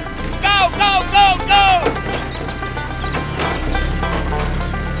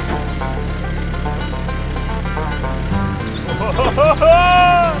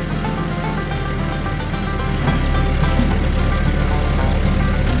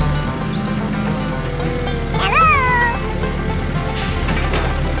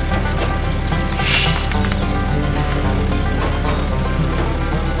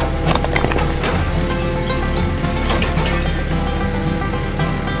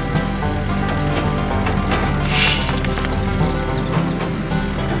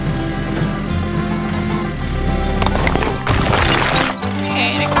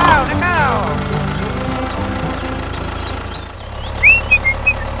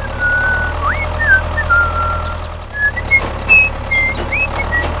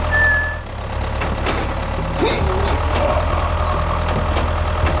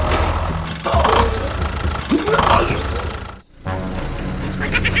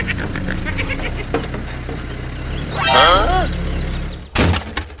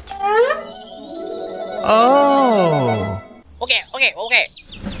 Oh. Okay.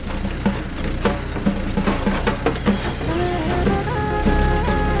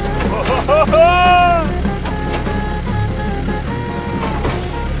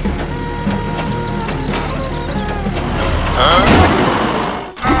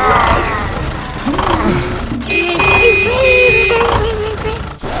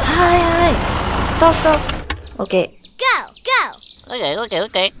 Hi. Stop. Okay. Go. Okay. Okay. Hey, let's go.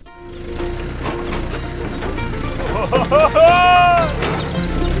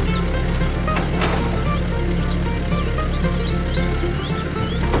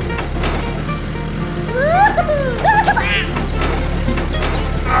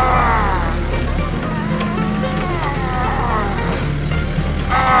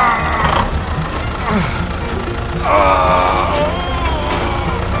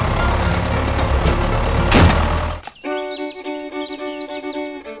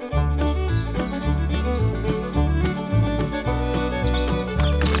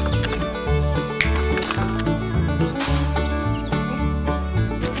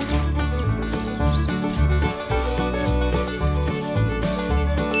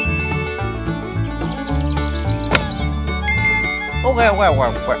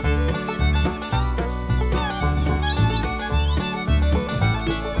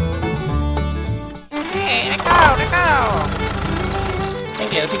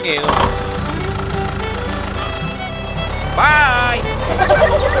 Thank you. Bye.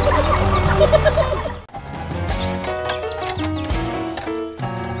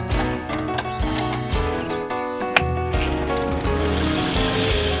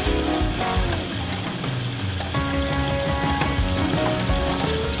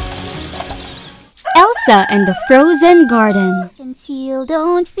 Elsa and the Frozen Garden. Conceal,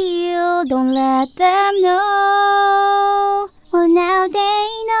 don't feel, don't let them know. Well, now they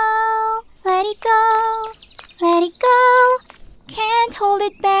know. Let it go. Can't hold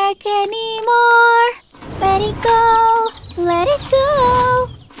it back anymore. Let it go.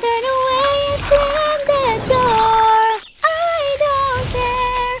 Turn away and slam the door. I don't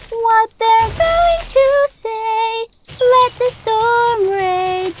care what they're going to say. Let the storm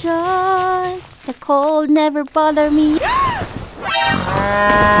rage on. The cold never bothered me.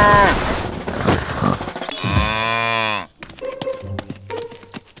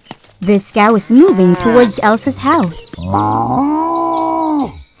 This cow is moving towards Elsa's house.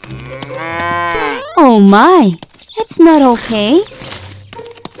 Oh my! It's not okay.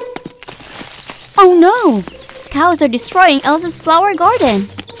 Oh no! Cows are destroying Elsa's flower garden.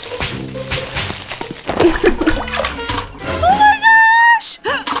 Oh my gosh!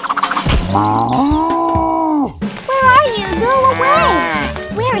 Where are you? Go away!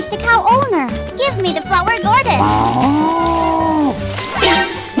 Where is the cow owner? Give me the flower garden.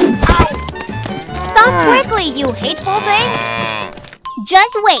 Stop quickly, you hateful thing!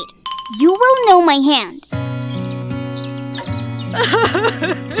 Just wait. You will know my hand.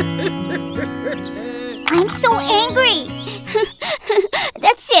 I'm so angry.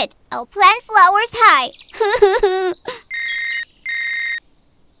 That's it. I'll plant flowers high.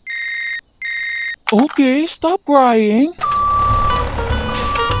 Okay, stop crying.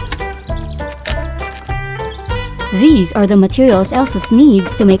 These are the materials Elsa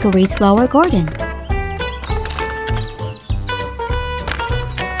needs to make a raised flower garden.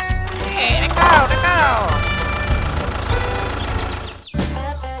 Hey, let go, let go.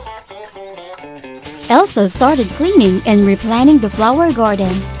 Elsa started cleaning and replanting the flower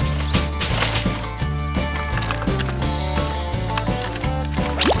garden.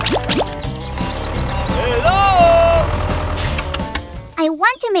 I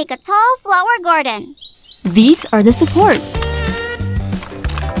want to make a tall flower garden. These are the supports.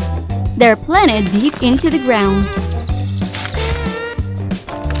 They're planted deep into the ground.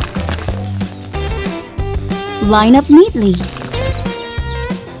 Line up neatly.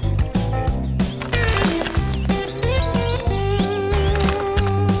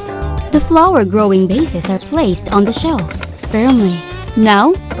 The flower growing bases are placed on the shelf firmly.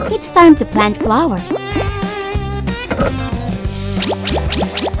 Now, it's time to plant flowers.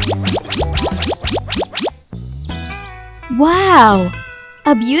 Wow!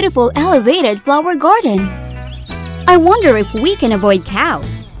 A beautiful elevated flower garden. I wonder if we can avoid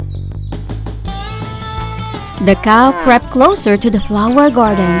cows. The cow crept closer to the flower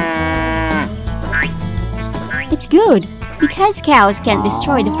garden. It's good, because cows can't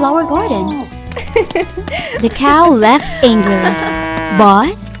destroy the flower garden. The cow left angrily, but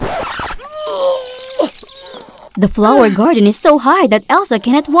the flower garden is so high that Elsa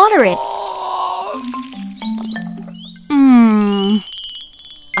cannot water it.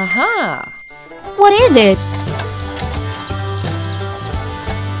 Aha! What is it?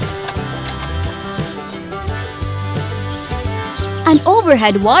 An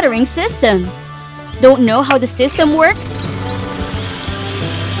overhead watering system. Don't know how the system works?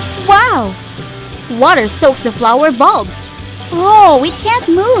 Wow! Water soaks the flower bulbs. Oh, it can't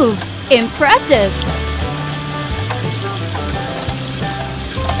move. Impressive!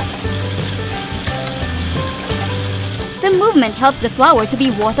 The movement helps the flower to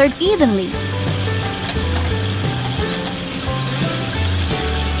be watered evenly.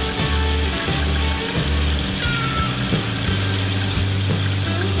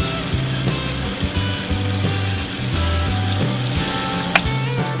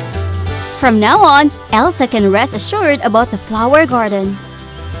 From now on, Elsa can rest assured about the flower garden.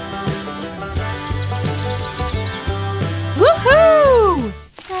 Woohoo!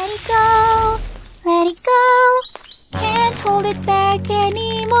 Let it go. Let it go. Can't hold it back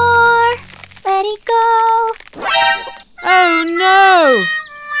anymore. Let it go. Oh no!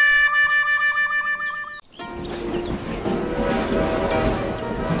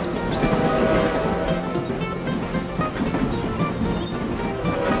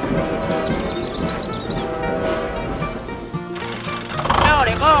 Go,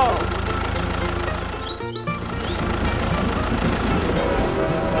 let go.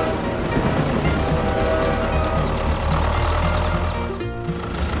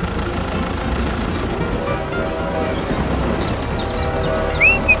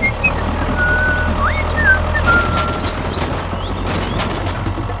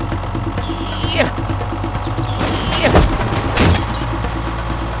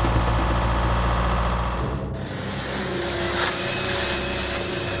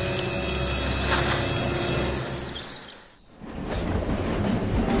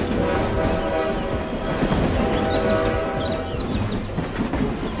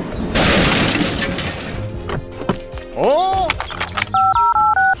 Oh!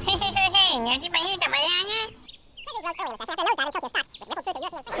 Nhớ chứ bay chậm lại nha.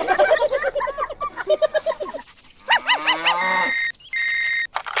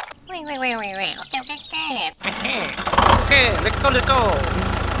 Wait. Okay. Okay, let's go, let's go.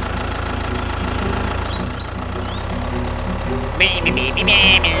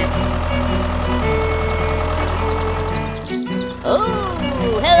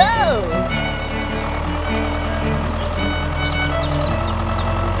 Oh, hello!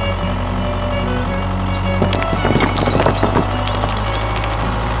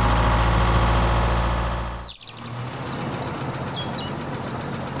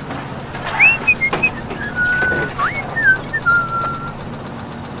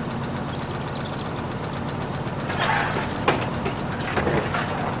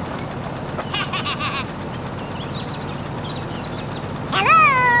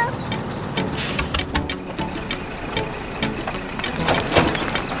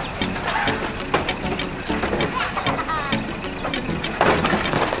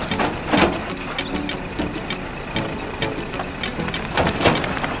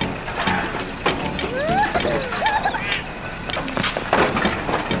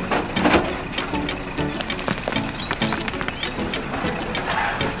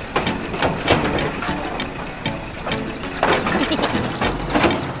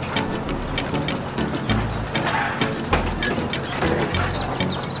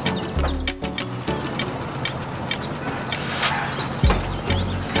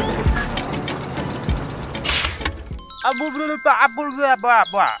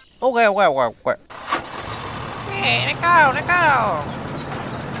 Okay. Hey, let go, let go.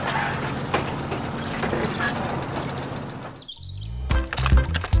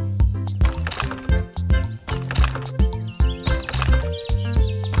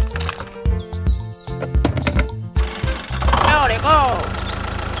 Go, let go.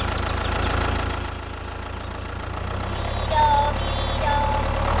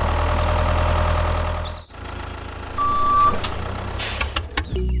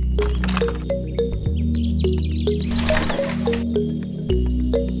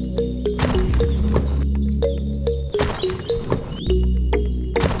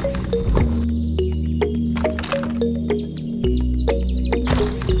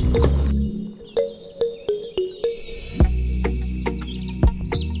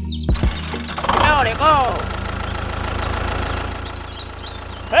 Go, let go.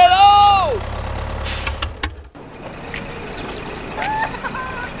 Hello!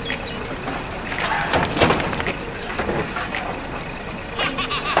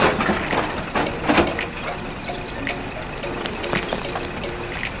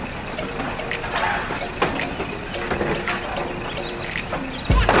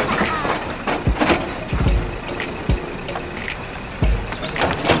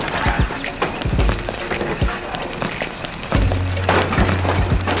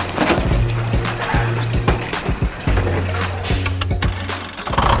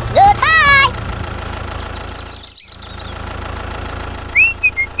 Goodbye!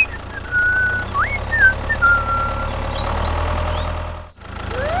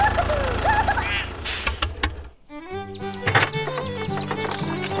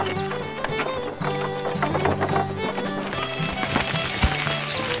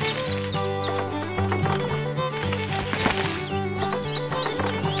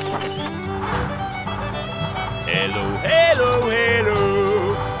 Hello, hello, hello.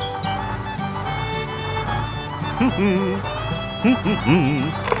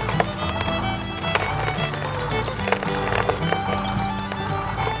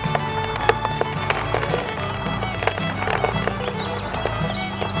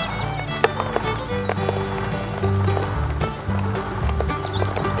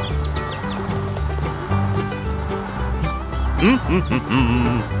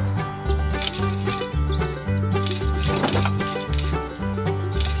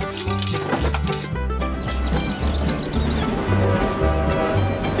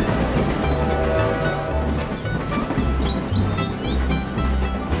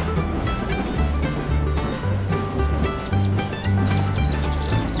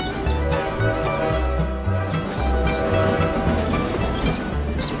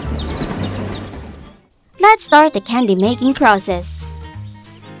 Let's start the candy making process.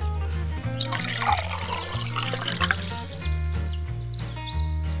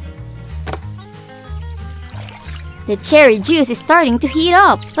 The cherry juice is starting to heat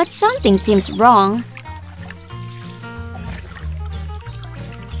up, but something seems wrong.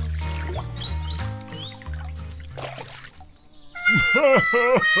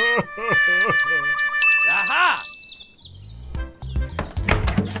 Aha!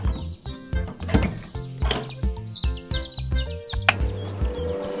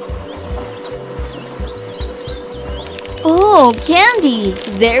 Oh, candy!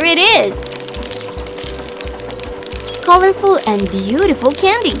 There it is! Colorful and beautiful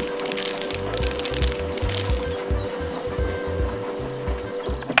candies.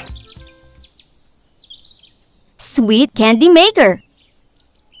 sweet candy maker.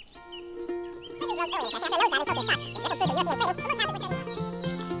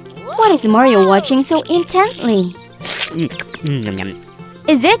 What is Mario watching so intently?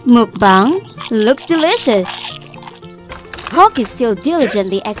 Is it mukbang? Looks delicious. Hawk is still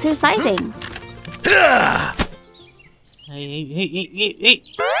diligently exercising. Hey.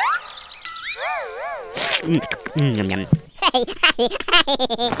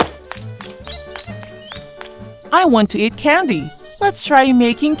 I want to eat candy. Let's try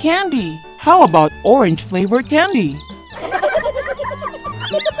making candy. How about orange flavored candy?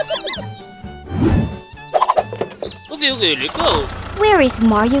 Okay, let's go. Where is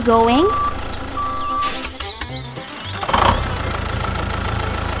Mario going?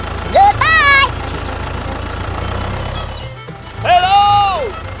 Goodbye! Hello!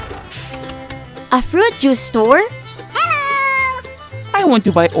 A fruit juice store? Hello! I want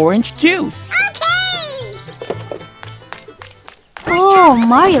to buy orange juice. Okay! Oh,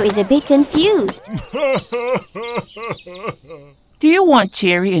 Mario is a bit confused. Do you want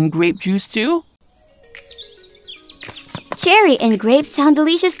cherry and grape juice too? Cherry and grape sound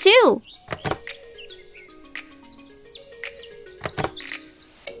delicious too.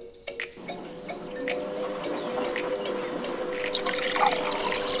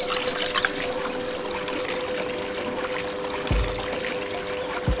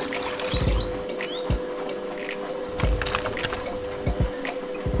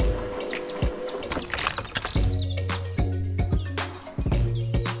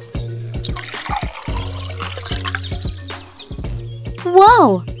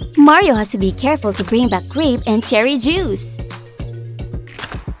 Whoa! Mario has to be careful to bring back grape and cherry juice.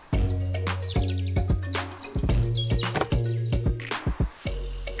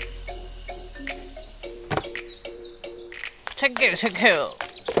 Thank you. Goodbye!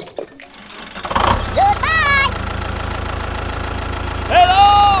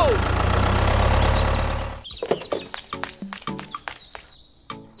 Hello!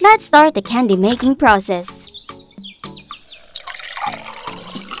 Let's start the candy making process.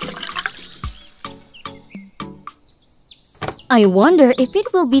 I wonder if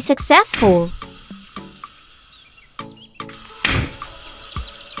it will be successful.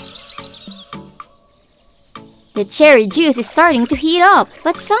 The cherry juice is starting to heat up,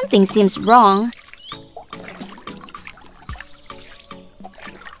 but something seems wrong.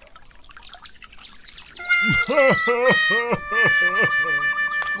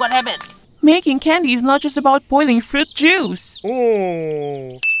 What happened? Making candy is not just about boiling fruit juice.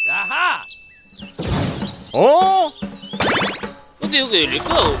 Oh. Aha! Oh! Okay, let's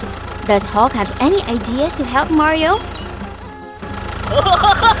go. Does Hawk have any ideas to help Mario?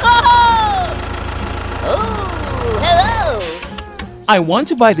 Oh, hello! I want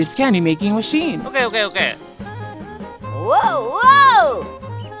to buy this candy making machine. Okay. Whoa!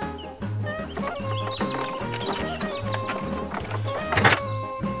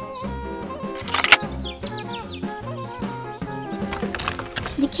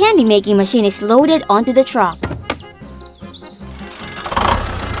 The candy making machine is loaded onto the truck.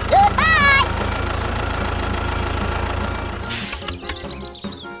 Goodbye!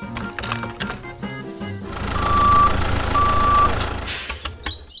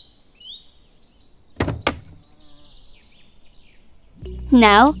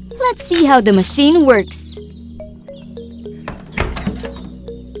 Now, let's see how the machine works.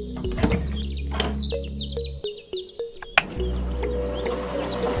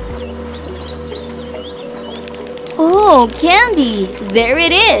 Oh, candy! There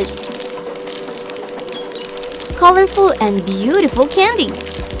it is! Colorful and beautiful candies.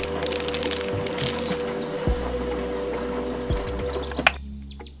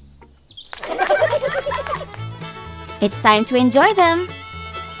 It's time to enjoy them.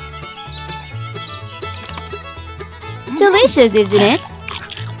 Delicious, isn't it?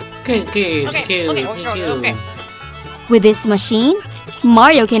 Okay. With this machine,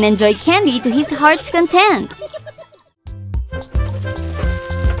 Mario can enjoy candy to his heart's content.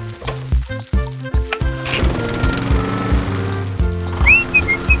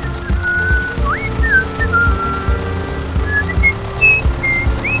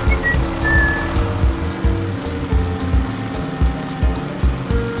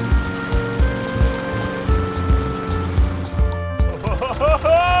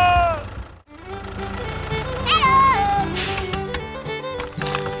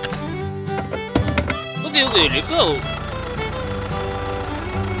 Okay, let's go.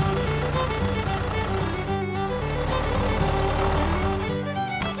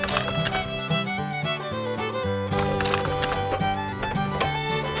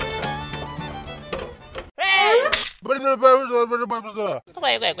 Okay.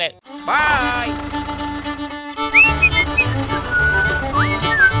 Bye.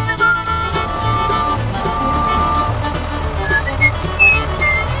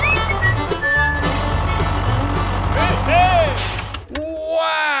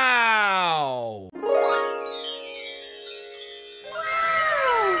 Wow!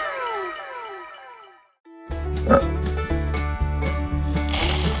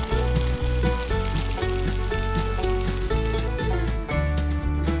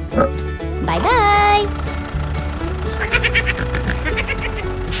 Bye-bye!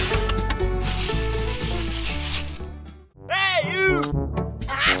 Hey, you!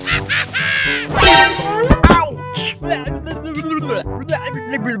 Ouch!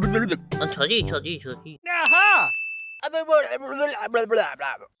 저기. Aha!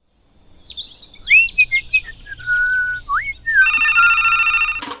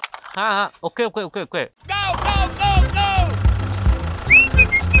 오케이. Go, go, go, go!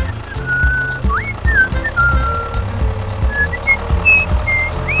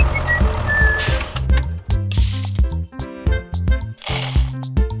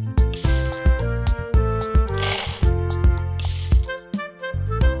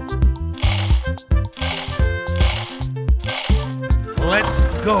 Let's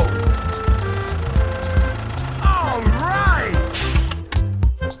go! All right!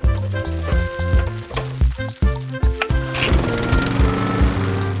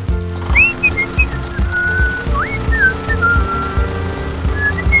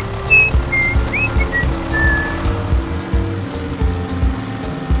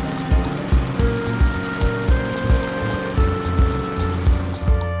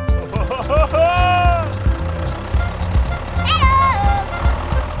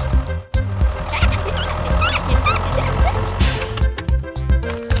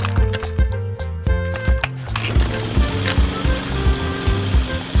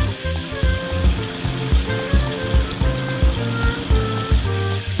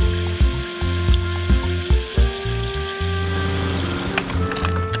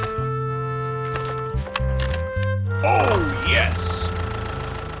 Oh, yes!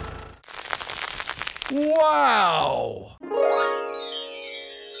 Wow!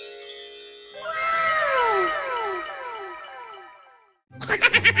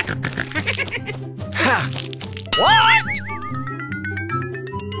 Ha! What?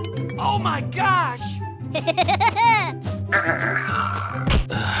 Oh my gosh!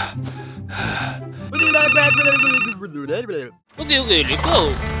 Okay, let's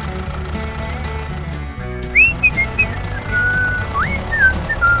go.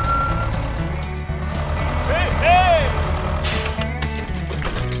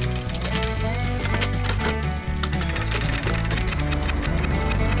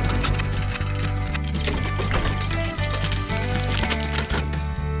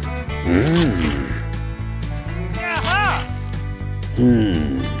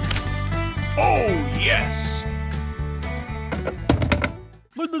 Oh, yes!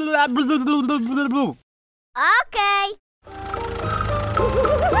 Okay.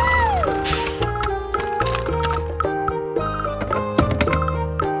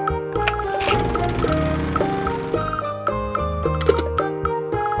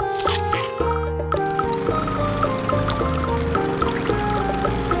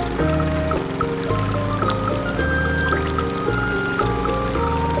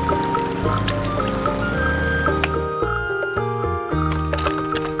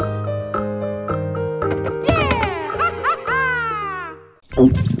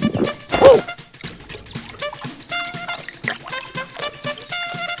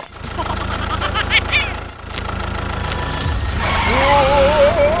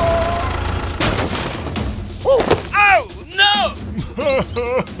 Oh, no!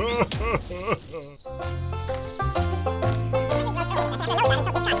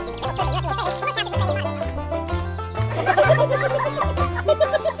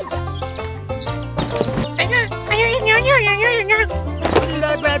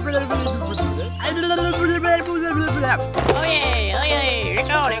 Oh yeah, let's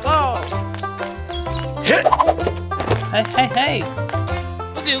go. Hit! Hey.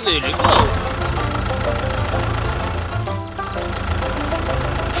 Okay, let's go.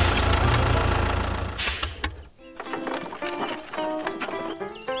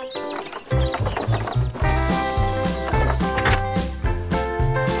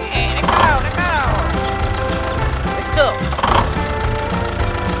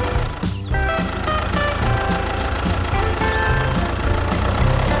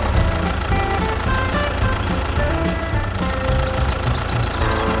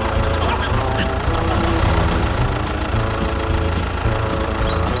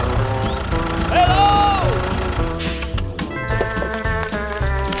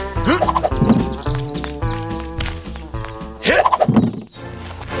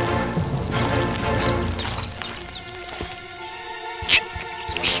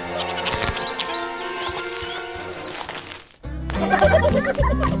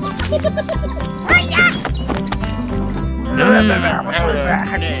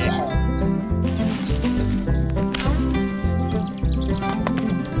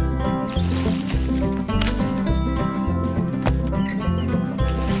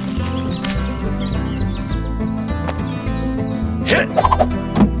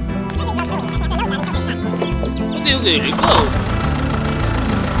 Okay, let's go.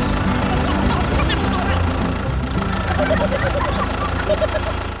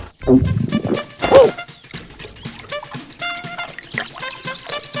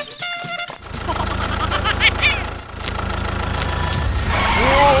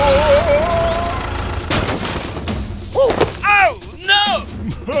 Oh, no!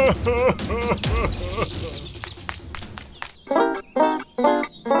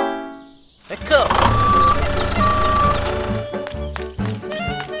 Let's go.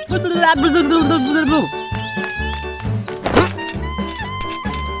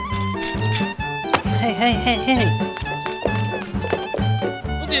 Hey.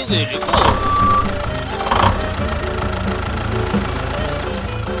 Okay, let's go.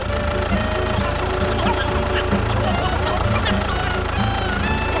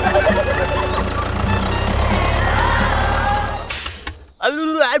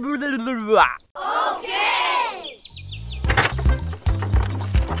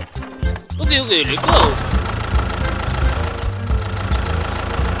 Okay, let's go.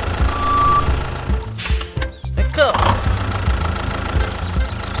 Let's go.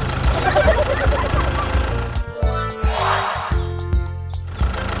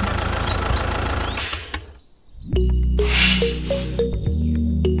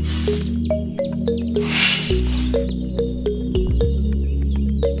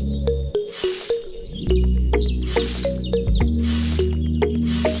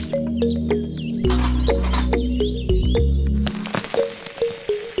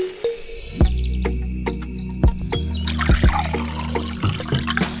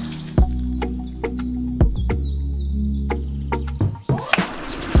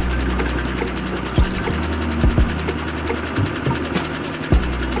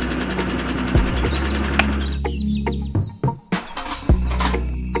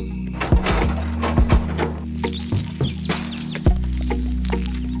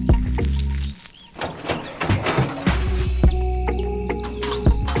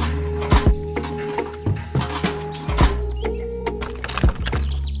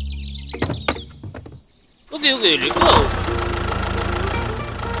 Okay, let's go.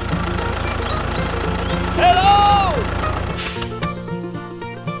 Hello!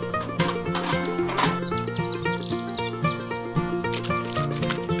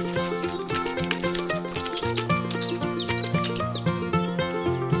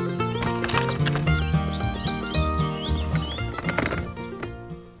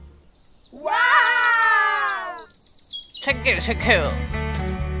 Wow! Thank you.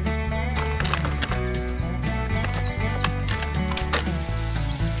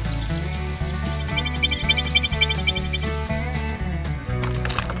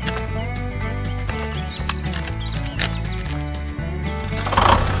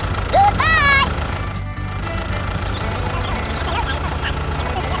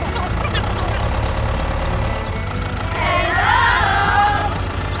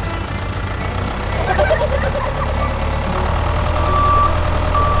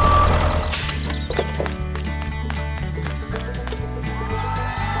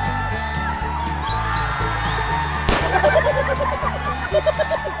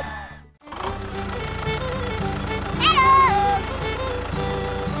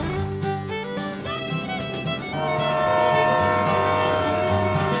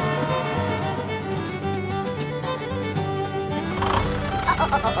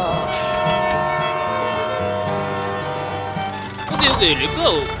 Okay, let's go.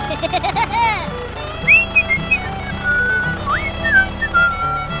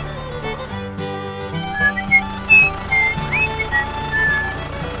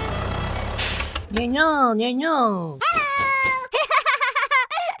 Nyanyo. Okay.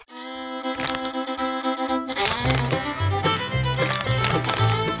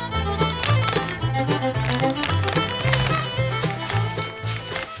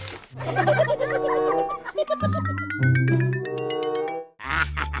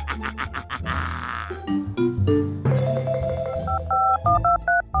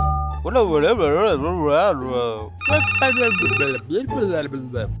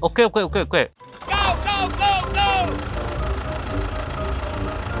 Go!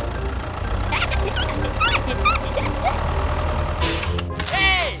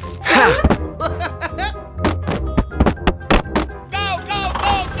 Hey! Ha! Go!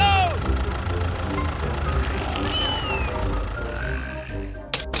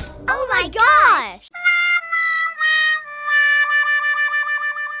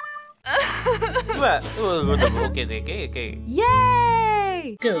 Okay.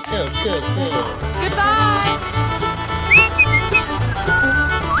 Yay! Go. Goodbye!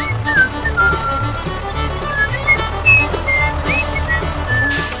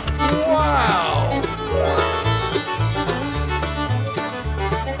 Wow!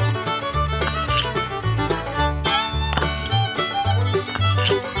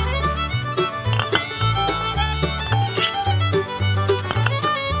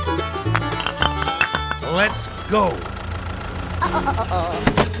 Let's go.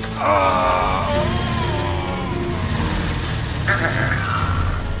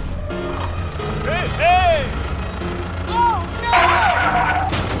 Hey! Hey!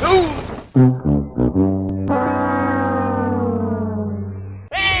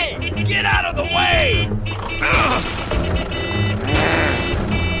 Get out of the way!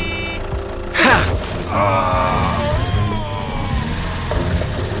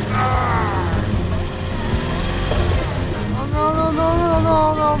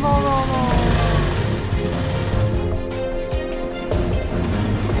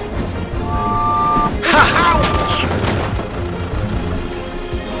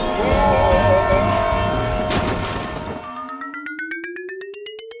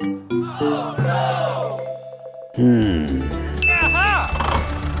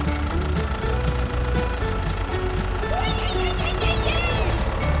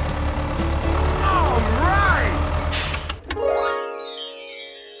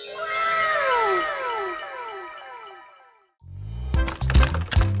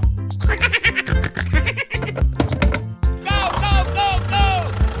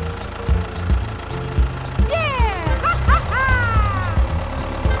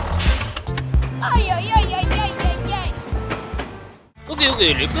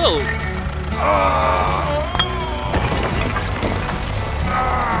 Okay, let's go.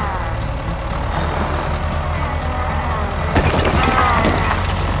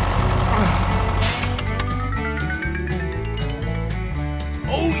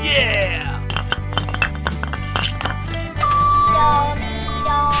 Oh yeah!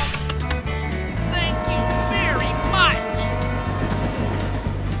 Thank you very much!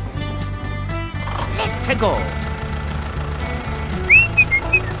 Let's go.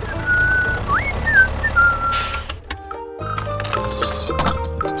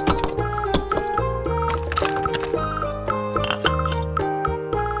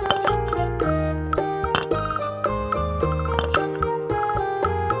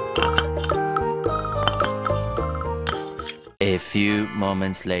 A few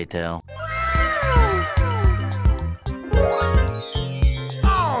moments later. All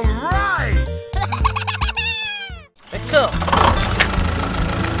right! Let's go.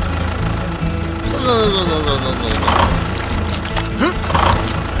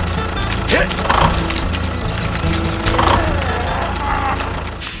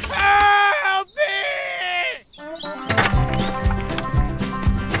 Help me!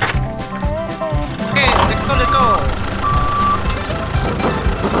 Okay, let's go. Go!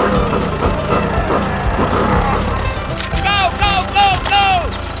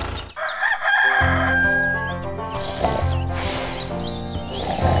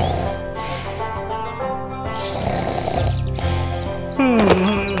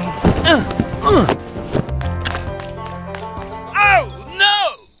 Oh no!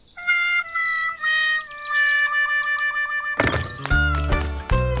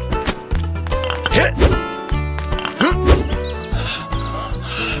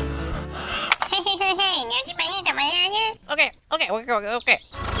 Nhớ chị bạn tầm này nhé. Okay. Okay, let's go.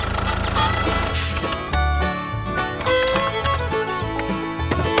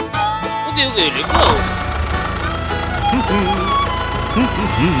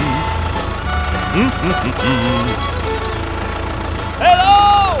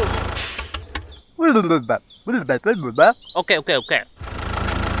 Hello! Okay.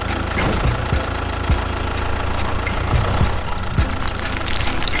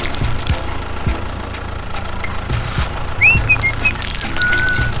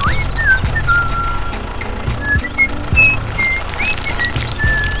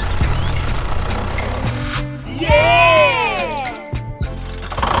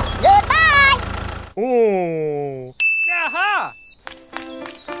 Oh! Aha!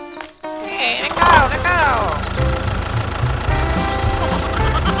 Hey, let's go.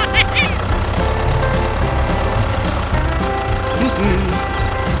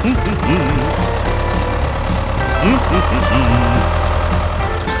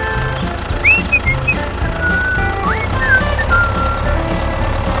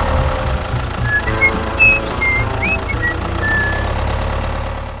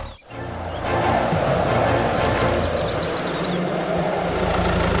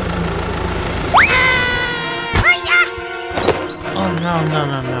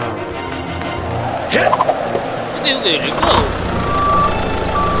 no. Okay, let's go.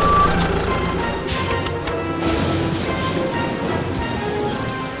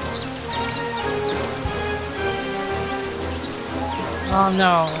 Oh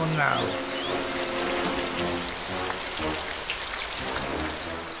no.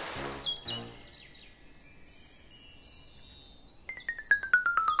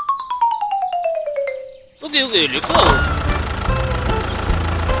 Okay, let's go.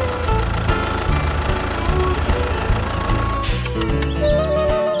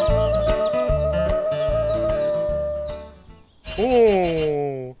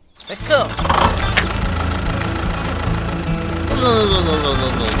 Oh, let's go. No.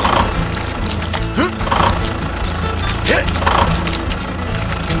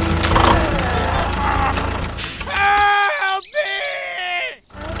 Help me!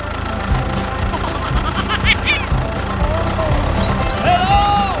 Hello!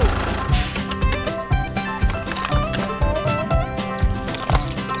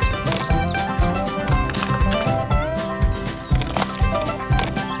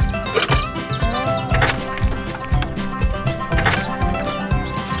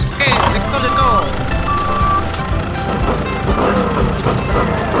 Okay, let's go.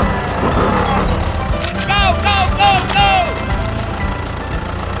 Go!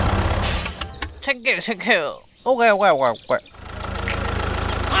 Take it. Okay.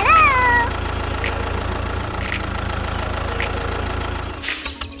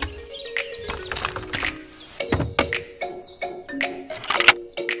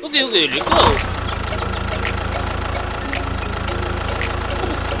 Okay, let's go.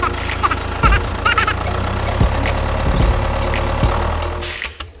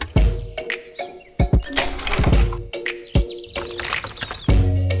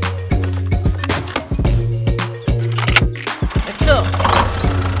 Let's go.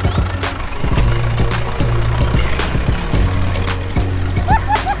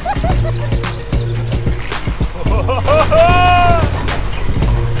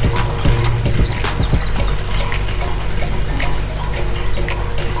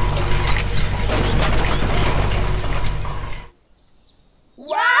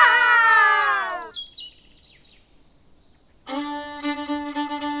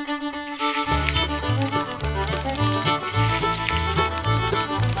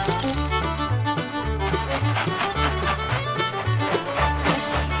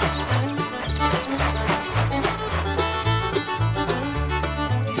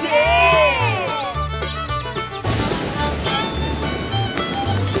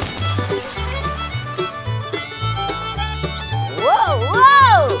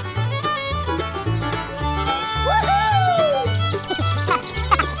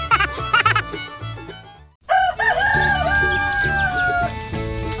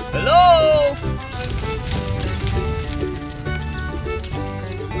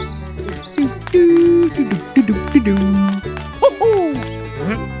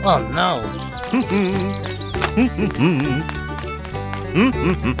 Oh no.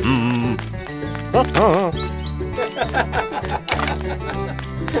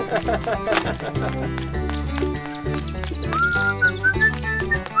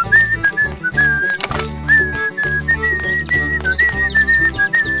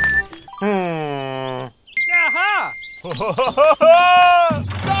 Aha! Go!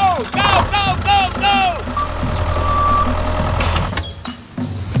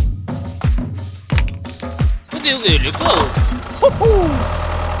 Okay, let's go.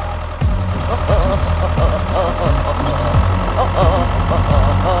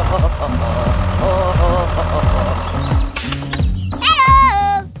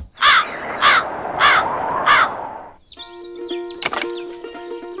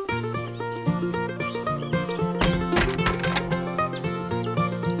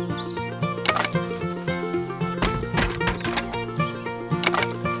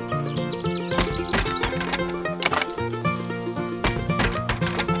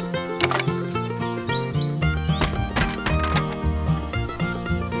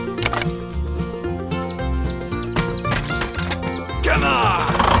 Come on!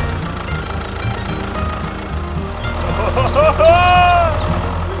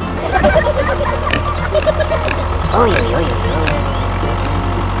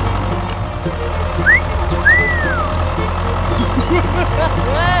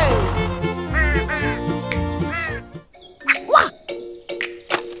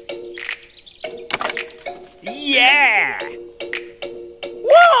 Yeah!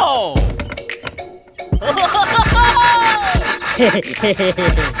 Whoa!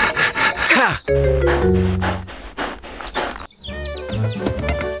 Ha!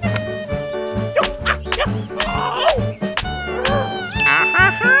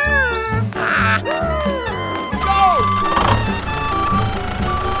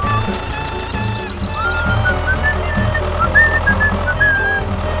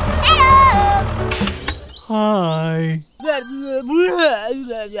 Hi. Okay.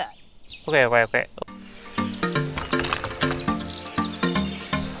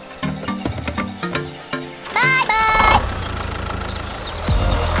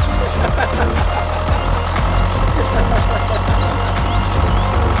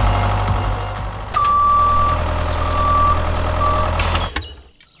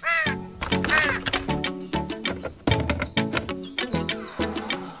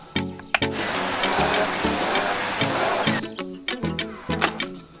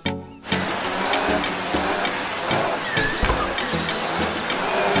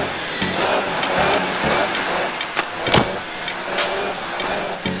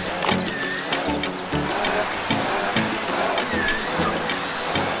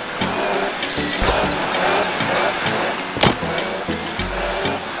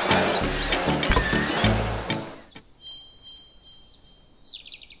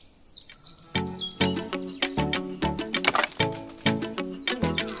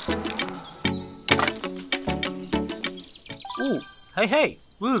 Ooh, hey.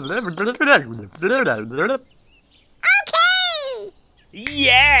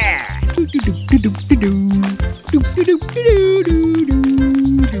 Yeah!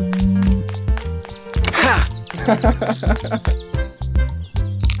 Ha!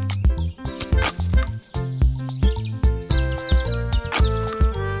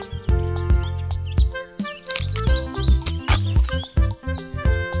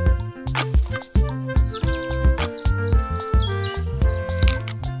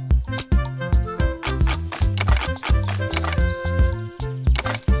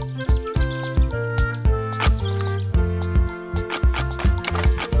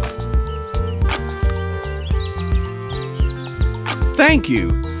 Thank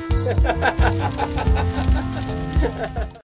you.